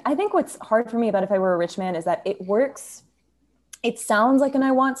comment. I think what's hard for me about If I Were a Rich Man is that it works. It sounds like an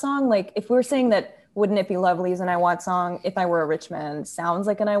I Want song. Like if we're saying that Wouldn't It Be Lovely is an I Want song, If I Were a Rich Man sounds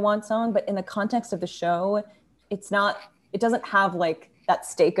like an I Want song, but in the context of the show, it doesn't have like that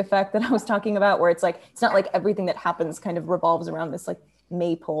stake effect that I was talking about, where it's like, it's not like everything that happens kind of revolves around this like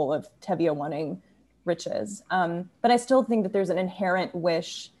maypole of Tevye wanting riches. But I still think that there's an inherent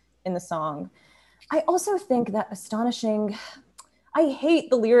wish in the song. I also think that Astonishing, I hate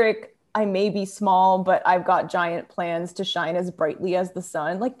the lyric, I may be small, but I've got giant plans to shine as brightly as the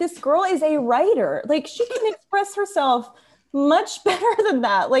sun. Like this girl is a writer. Like she can express herself much better than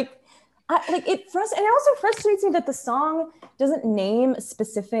that. It also frustrates me that the song doesn't name a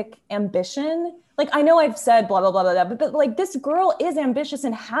specific ambition. Like I know I've said blah, blah, blah, blah, blah, but like this girl is ambitious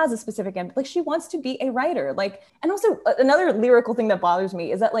and has a specific ambition. Like she wants to be a writer. Like, and also another lyrical thing that bothers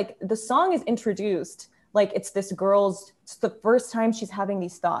me is that like the song is introduced like it's the first time she's having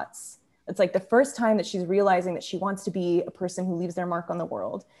these thoughts. It's like the first time that she's realizing that she wants to be a person who leaves their mark on the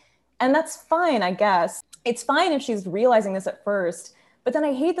world. And that's fine, I guess. It's fine if she's realizing this at first, but then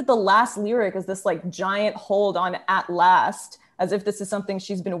I hate that the last lyric is this like giant hold on at last, as if this is something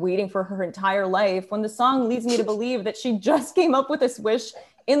she's been waiting for her entire life, when the song leads me to believe that she just came up with this wish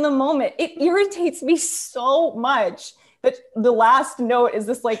in the moment. It irritates me so much that the last note is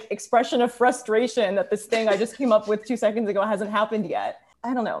this like expression of frustration that this thing I just came up with 2 seconds ago hasn't happened yet.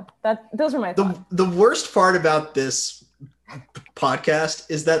 I don't know. Those are my thoughts. The worst part about this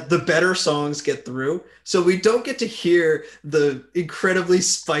podcast is that the better songs get through, so we don't get to hear the incredibly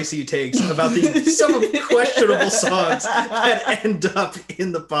spicy takes about some of questionable songs that end up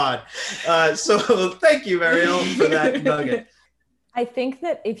in the pod. So thank you, Marielle, for that nugget. I think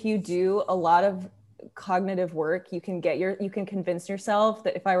that if you do a lot of cognitive work, you can convince yourself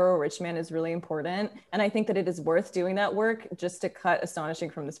that If I Were a Rich Man is really important, and I think that it is worth doing that work just to cut Astonishing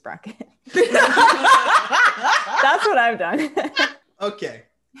from this bracket. That's what I've done. Okay,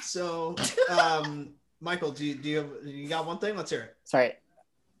 so Michael, do you got one thing? Let's hear it. Sorry,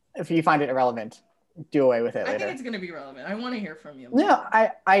 if you find it irrelevant, do away with it later. I think it's going to be relevant. I want to hear from you. No,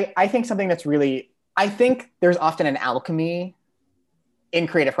 I think something that's really I think there's often an alchemy in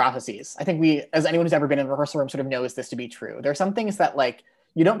creative processes. I think we, as anyone who's ever been in a rehearsal room, sort of knows this to be true. There are some things that like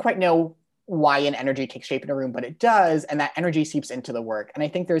you don't quite know why an energy takes shape in a room, but it does, and that energy seeps into the work. And I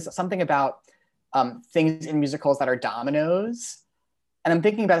think there's something about things in musicals that are dominoes. And I'm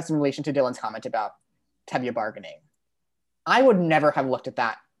thinking about this in relation to Dylan's comment about Tevye bargaining. I would never have looked at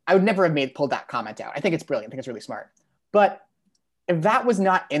that. I would never have pulled that comment out. I think it's brilliant. I think it's really smart. But if that was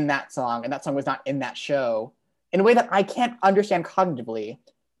not in that song and that song was not in that show, in a way that I can't understand cognitively,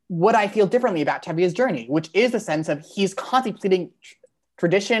 would I feel differently about Tevye's journey, which is the sense of he's constantly pleading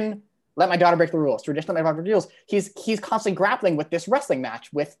tradition, let my daughter break the rules, tradition, let my daughter break the rules. He's constantly grappling with this wrestling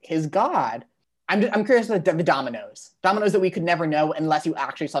match with his God. I'm curious about the dominoes that we could never know unless you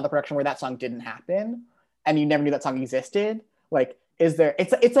actually saw the production where that song didn't happen and you never knew that song existed. Like, is there,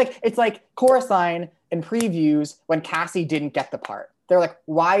 it's like chorus line in previews when Cassie didn't get the part. They're like,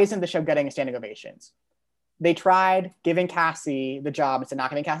 why isn't the show getting standing ovations? They tried giving Cassie the job instead of not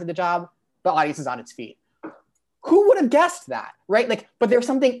giving Cassie the job, the audience is on its feet. Who would have guessed that, right? Like, but there's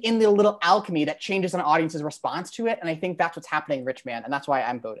something in the little alchemy that changes an audience's response to it. And I think that's what's happening in Rich Man. And that's why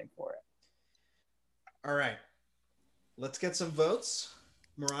I'm voting for it. All right. Let's get some votes.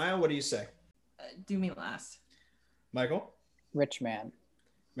 Mariah, what do you say? Do me last. Michael? Rich Man.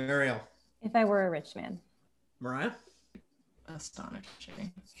 Mariel? If I were a rich man. Mariah?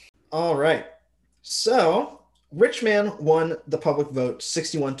 Astonishing. All right. So Rich Man won the public vote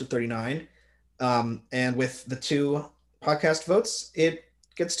 61-39. And with the two podcast votes, it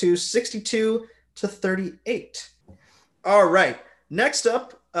gets to 62-38. All right. Next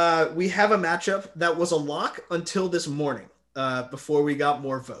up, we have a matchup that was a lock until this morning, before we got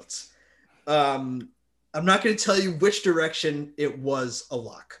more votes. I'm not going to tell you which direction it was a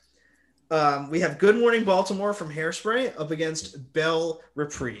lock. We have Good Morning Baltimore from Hairspray up against Belle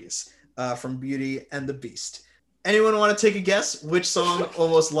Reprise from Beauty and the Beast. Anyone want to take a guess which song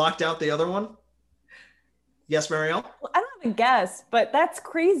almost locked out the other one? Yes, Marielle? Well, I don't have a guess, but that's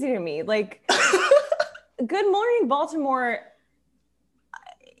crazy to me. Like, Good Morning Baltimore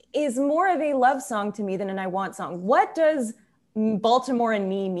is more of a love song to me than an I Want song. What does Baltimore and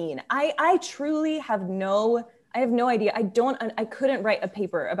me mean? I truly have no idea. I couldn't write a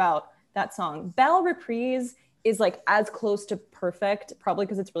paper about that song. Belle Reprise is like as close to perfect, probably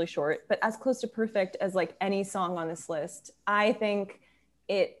because it's really short, but as close to perfect as like any song on this list. I think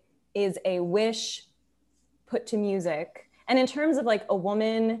it is a wish put to music. And in terms of like a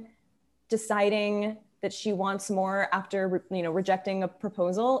woman deciding that she wants more after, rejecting a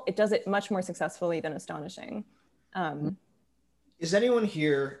proposal, it does it much more successfully than Astonishing. Is anyone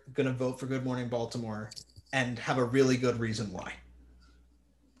here going to vote for Good Morning Baltimore and have a really good reason why?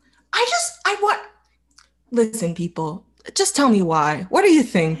 Listen, people, just tell me why. What are you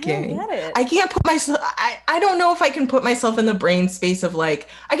thinking? I don't get it. I can't put myself, I don't know if I can put myself in the brain space of like,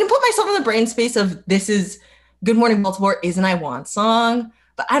 I can put myself in the brain space of this is Good Morning Baltimore is an I Want song,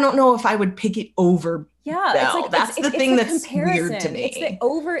 but I don't know if I would pick it over Yeah, Belle. it's like That's the thing that's comparison. weird to me.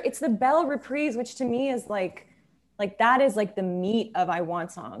 It's the Belle Reprise, which to me is like that is like the meat of I Want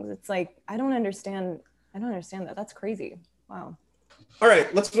songs. It's like I don't understand that. That's crazy. Wow. All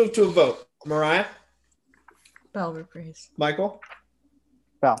right, let's move to a vote. Mariah? Belle Reprise. Michael?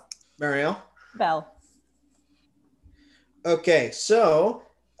 Belle. Marielle? Belle. Okay, so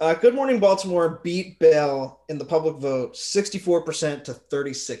Good Morning Baltimore beat Belle in the public vote 64% to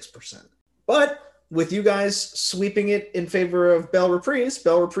 36%. But with you guys sweeping it in favor of Belle Reprise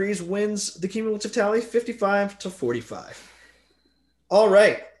wins the cumulative tally 55-45. All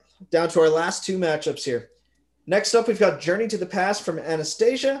right, down to our last two matchups here. Next up, we've got Journey to the Past from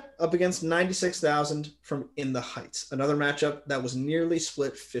Anastasia up against 96,000 from In the Heights. Another matchup that was nearly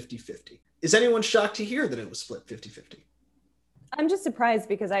split 50-50. Is anyone shocked to hear that it was split 50-50? I'm just surprised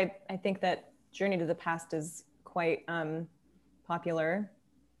because I think that Journey to the Past is quite popular.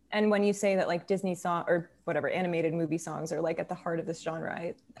 And when you say that like Disney song or whatever animated movie songs are like at the heart of this genre,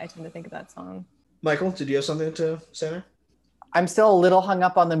 I tend to think of that song. Michael, did you have something to say there? I'm still a little hung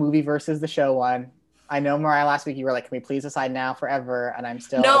up on the movie versus the show one. I know, Mariah, last week you were like, can we please decide now forever? And I'm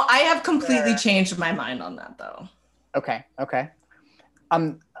still No, I have completely changed my mind on that though. Okay.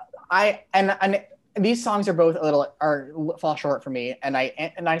 These songs are both fall short for me. And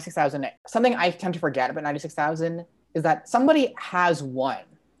 96,000, something I tend to forget about 96,000 is that somebody has won,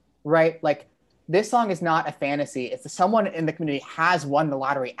 right? Like this song is not a fantasy. It's someone in the community has won the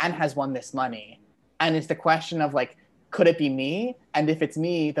lottery and has won this money. And it's the question of like, could it be me? And if it's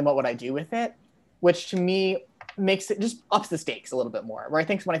me, then what would I do with it? Which to me makes it just ups the stakes a little bit more. Where I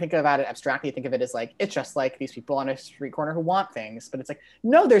think when I think about it abstractly, I think of it as like, it's just like these people on a street corner who want things. But it's like,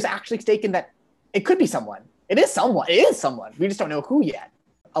 no, there's actually stake in that it could be someone. It is someone. It is someone. We just don't know who yet.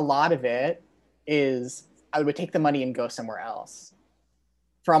 A lot of it is I would take the money and go somewhere else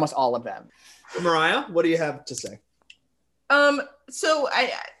for almost all of them. Mariah, what do you have to say? So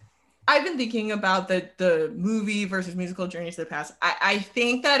I've been thinking about the movie versus musical Journey to the Past. I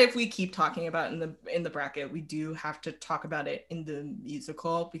think that if we keep talking about in the bracket, we do have to talk about it in the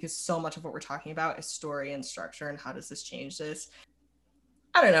musical, because so much of what we're talking about is story and structure and how does this change this.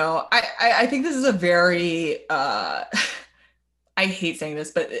 I don't know. I think this is a very I hate saying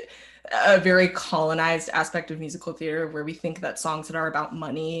this, but a very colonized aspect of musical theater, where we think that songs that are about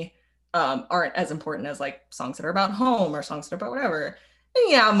money aren't as important as like songs that are about home or songs that are about whatever. And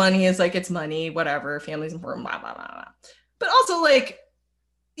yeah, money is like, it's money, whatever, family's important, blah, blah, blah, blah. But also, like,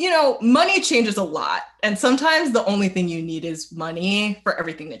 you know, money changes a lot. And sometimes the only thing you need is money for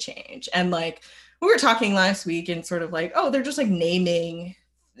everything to change. And like, we were talking last week and sort of like, oh, they're just like naming,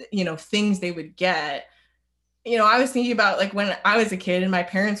 you know, things they would get. You know, I was thinking about like when I was a kid and my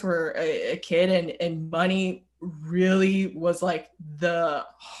parents were a kid, and money really was like the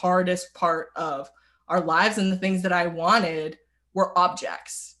hardest part of our lives. And the things that I wanted were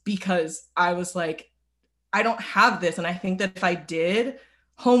objects, because I was like, I don't have this. And I think that if I did,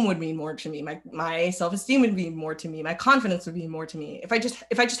 home would mean more to me. My self-esteem would mean more to me. My confidence would mean more to me. If I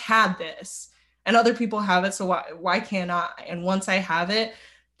just had this, and other people have it, so why can't I? And once I have it,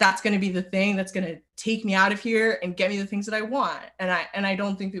 that's going to be the thing that's going to take me out of here and get me the things that I want. And I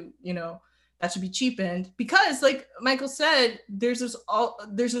don't think that, you know, that should be cheapened, because like Michael said, there's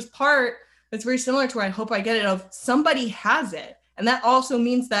this part that's very similar to where I hope I get it, of somebody has it. And that also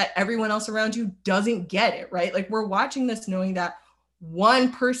means that everyone else around you doesn't get it, right? Like, we're watching this knowing that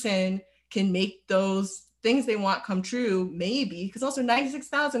one person can make those things they want come true, maybe, because also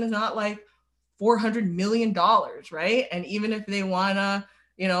 96,000 is not like $400 million, right? And even if they wanna,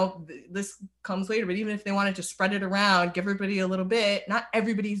 you know, this comes later, but even if they wanted to spread it around, give everybody a little bit, not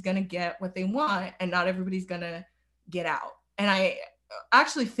everybody's gonna get what they want, and not everybody's gonna get out. And I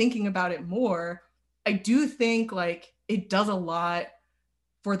actually, thinking about it more, I do think like it does a lot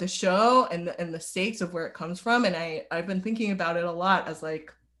for the show and the stakes of where it comes from. And I've been thinking about it a lot as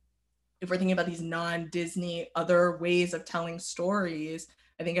like, if we're thinking about these non-Disney other ways of telling stories,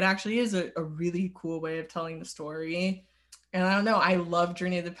 I think it actually is a really cool way of telling the story. And I don't know, I love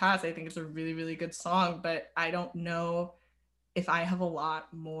Journey of the Past. I think it's a really, really good song, but I don't know if I have a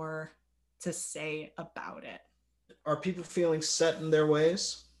lot more to say about it. Are people feeling set in their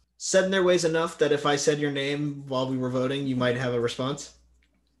ways? Set in their ways enough that if I said your name while we were voting, you might have a response?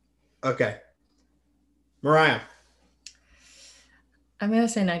 Okay. Mariah. I'm going to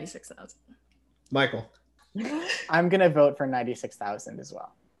say 96,000. Michael. I'm going to vote for 96,000 as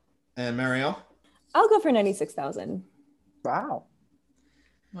well. And Marielle? I'll go for 96,000. Wow.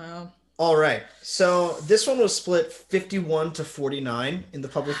 All right. So this one was split 51 to 49 in the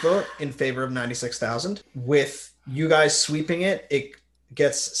public vote in favor of 96,000. With you guys sweeping it, it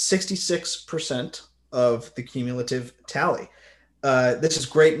gets 66% of the cumulative tally. This is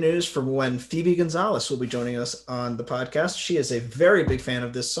great news for when Phoebe Gonzalez will be joining us on the podcast. She is a very big fan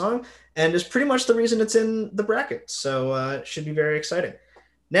of this song and is pretty much the reason it's in the bracket. So it should be very exciting.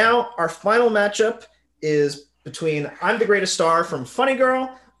 Now, our final matchup is between I'm the Greatest Star from Funny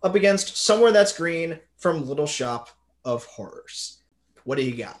Girl up against Somewhere That's Green from Little Shop of Horrors. What do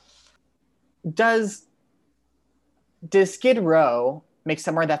you got? Does Skid Row make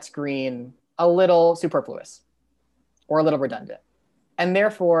Somewhere That's Green a little superfluous or a little redundant? And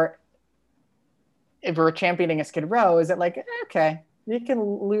therefore, if we're championing a Skid Row, is it like, okay, you can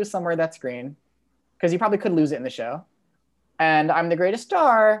lose Somewhere That's Green, because you probably could lose it in the show. And I'm the Greatest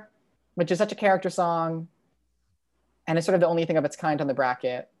Star, which is such a character song, and it's sort of the only thing of its kind on the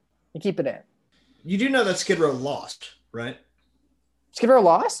bracket. You keep it in. You do know that Skid Row lost, right? Skid Row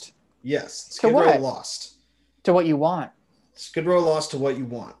lost? Yes. Skid Row lost. To What You Want. Skid Row lost to What You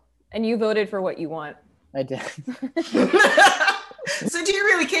Want. And you voted for What You Want. I did. So do you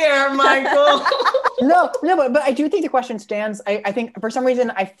really care, Michael? No, but I do think the question stands. I think for some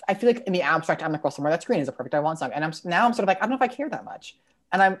reason, I feel like in the abstract, I'm like, well, Somewhere That's Green is a perfect I Want song. And I'm sort of like, I don't know if I care that much.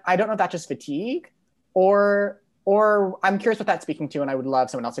 And I don't know if that's just fatigue or I'm curious what that's speaking to, and I would love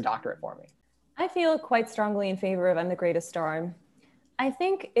someone else to doctor it for me. I feel quite strongly in favor of I'm the Greatest Star. I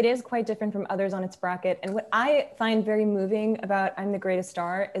think it is quite different from others on its bracket. And what I find very moving about I'm the Greatest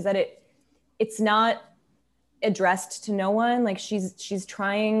Star is that it's not addressed to no one. Like she's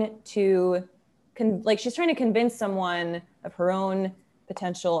trying to convince someone of her own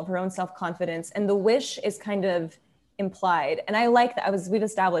potential, of her own self-confidence. And the wish is kind of implied. And I like that. We've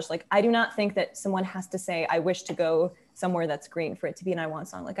established, like, I do not think that someone has to say, I wish to go somewhere that's green for it to be an I Want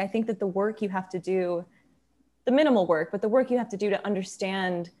song. Like, I think that the work you have to do, the minimal work, but the work you have to do to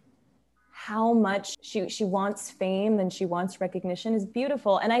understand how much she wants fame and she wants recognition is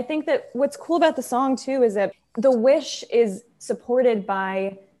beautiful. And I think that what's cool about the song too is that the wish is supported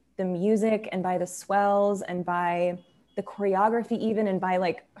by the music and by the swells and by the choreography even, and by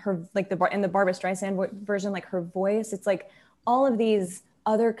like her, like in the Barbra Streisand version, like her voice. It's like all of these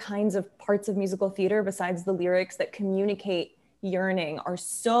other kinds of parts of musical theater besides the lyrics that communicate yearning are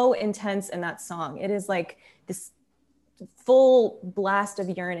so intense in that song. It is like this full blast of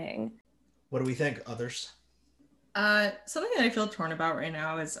yearning. What do we think, others? Something that I feel torn about right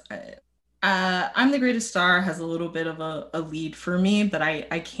now is I'm the Greatest Star has a little bit of a lead for me, but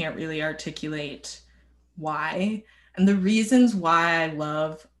I can't really articulate why. And the reasons why I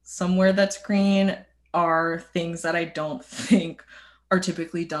love Somewhere That's Green are things that I don't think are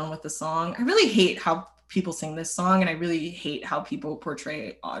typically done with the song. I really hate how people sing this song, and I really hate how people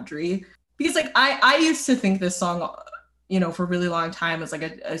portray Audrey. Because like I used to think this song, you know, for a really long time as like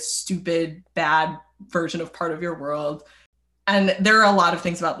a stupid, bad version of Part of Your World. And there are a lot of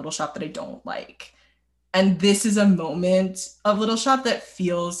things about Little Shop that I don't like. And this is a moment of Little Shop that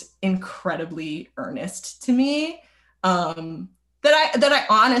feels incredibly earnest to me. That I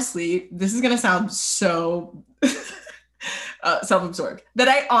honestly, this is gonna sound so self-absorbed, that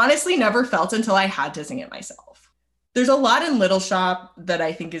I honestly never felt until I had to sing it myself. There's a lot in Little Shop that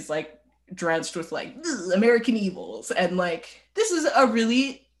I think is like drenched with like American evils, and like this is a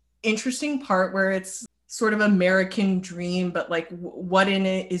really interesting part where it's sort of American dream, but like what in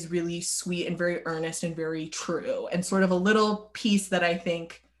it is really sweet and very earnest and very true, and sort of a little piece that I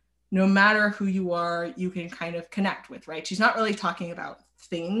think no matter who you are, you can kind of connect with, right? She's not really talking about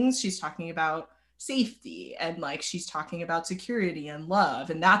things, she's talking about safety, and like she's talking about security and love,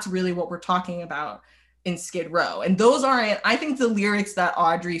 and that's really what we're talking about in Skid Row. And those aren't, I think the lyrics that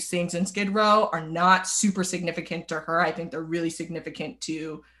Audrey sings in Skid Row are not super significant to her. I think they're really significant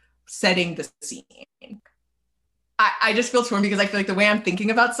to setting the scene. I just feel torn because I feel like the way I'm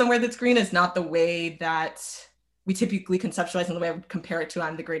thinking about Somewhere That's Green is not the way that we typically conceptualize, and the way I would compare it to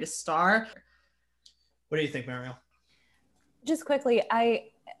I'm the Greatest Star. What do you think, Mariel? Just quickly,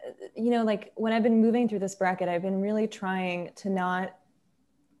 like when I've been moving through this bracket, I've been really trying to not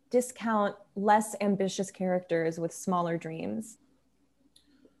discount less ambitious characters with smaller dreams.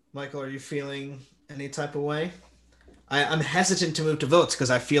 Michael, are you feeling any type of way? I'm hesitant to move to votes because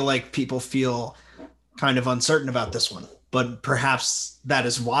I feel like people feel kind of uncertain about this one, but perhaps that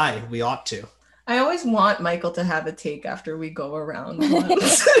is why we ought to. I always want Michael to have a take after we go around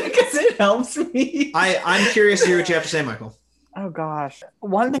because it helps me. I'm curious to hear what you have to say, Michael. Oh gosh.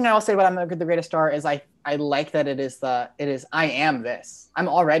 One thing I will say about I'm the Greatest Star is I like that it is I am this. I'm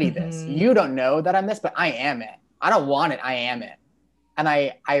already this. You don't know that I'm this, but I am it. I don't want it, I am it. And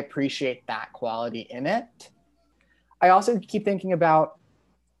I appreciate that quality in it. I also keep thinking about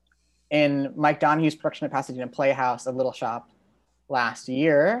in Mike Donohue's production of Pasadena Playhouse of Little Shop last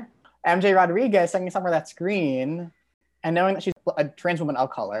year, MJ Rodriguez singing Somewhere That's Green, and knowing that she's a trans woman of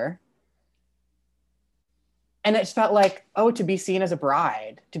color. And it just felt like, to be seen as a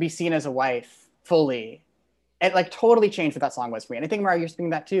bride, to be seen as a wife fully. It like totally changed what that song was for me. And I think, Mariah, you're thinking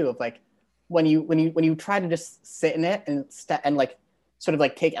that too, of like when you try to just sit in it and like sort of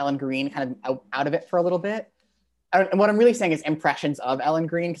like take Ellen Green kind of out of it for a little bit. And what I'm really saying is impressions of Ellen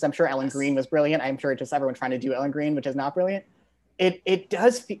Green, because I'm sure Ellen Green was brilliant. I'm sure it's just everyone trying to do Ellen Green, which is not brilliant. It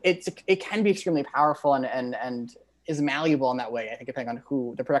can be extremely powerful and is malleable in that way. I think depending on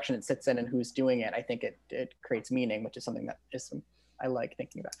who the production it sits in and who's doing it, I think it creates meaning, which is something that I like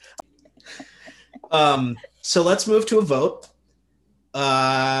thinking about. So let's move to a vote.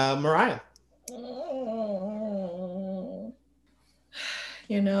 Mariah.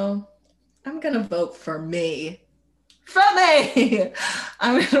 You know, I'm gonna vote for me. For me!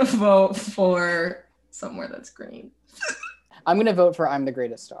 I'm gonna vote for Somewhere That's Green. I'm gonna vote for I'm the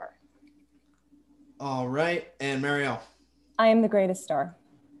Greatest Star. All right, and Mariel. I Am the Greatest Star.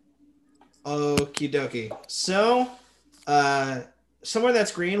 Okie dokie. So, Somewhere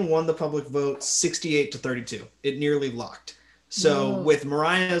That's Green won the public vote 68-32. It nearly locked. So with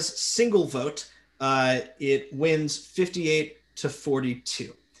Mariah's single vote, it wins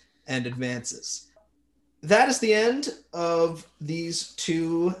 58-42 and advances. That is the end of these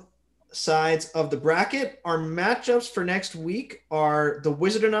two sides of the bracket. Our matchups for next week are The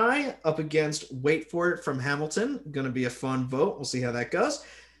Wizard and I up against Wait For It from Hamilton. Going to be a fun vote. We'll see how that goes.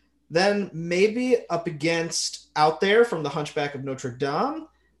 Then maybe up against Out There from The Hunchback of Notre Dame.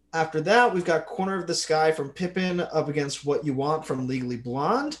 After that, we've got Corner of the Sky from Pippin up against What You Want from Legally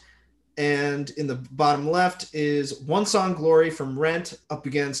Blonde. And in the bottom left is One Song Glory from Rent up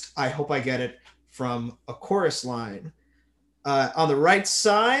against I Hope I Get It from A Chorus Line. On the right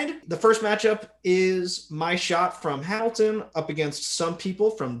side, the first matchup is My Shot from Hamilton up against Some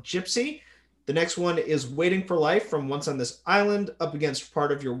People from Gypsy. The next one is Waiting for Life from Once on This Island up against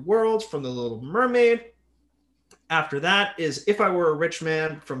Part of Your World from The Little Mermaid. After that is If I Were a Rich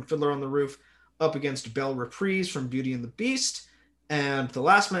Man from Fiddler on the Roof up against Belle Reprise from Beauty and the Beast. And the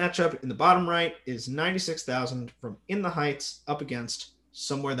last matchup in the bottom right is 96,000 from In the Heights up against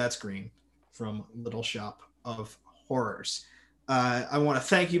Somewhere That's Green from Little Shop of Horrors. I want to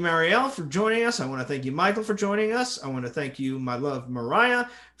thank you, Marielle, for joining us. I want to thank you, Michael, for joining us. I want to thank you, my love, Mariah,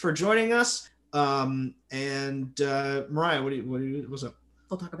 for joining us. Mariah, what's up?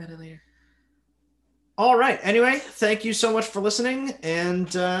 We'll talk about it later. All right. Anyway, thank you so much for listening, and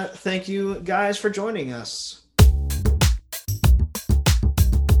thank you guys for joining us.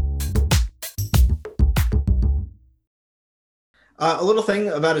 A little thing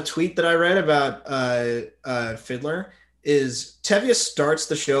about a tweet that I read about Fiddler is Tevye starts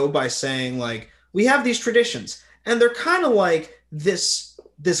the show by saying, like, we have these traditions, and they're kind of like this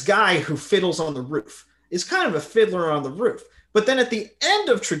guy who fiddles on the roof is kind of a fiddler on the roof. But then at the end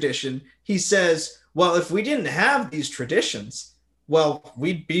of tradition, he says, well, if we didn't have these traditions, well,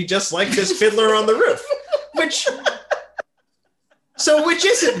 we'd be just like this fiddler on the roof. Which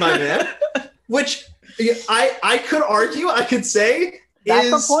is it, my man? Which I could argue, I could say That's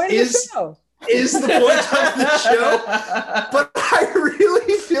the point of the show. Is the point of the show. But I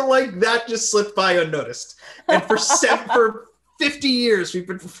really feel like that just slipped by unnoticed. And for 50 years, we've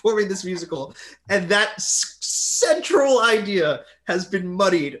been performing this musical, and that central idea has been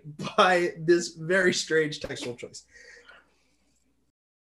muddied by this very strange textual choice.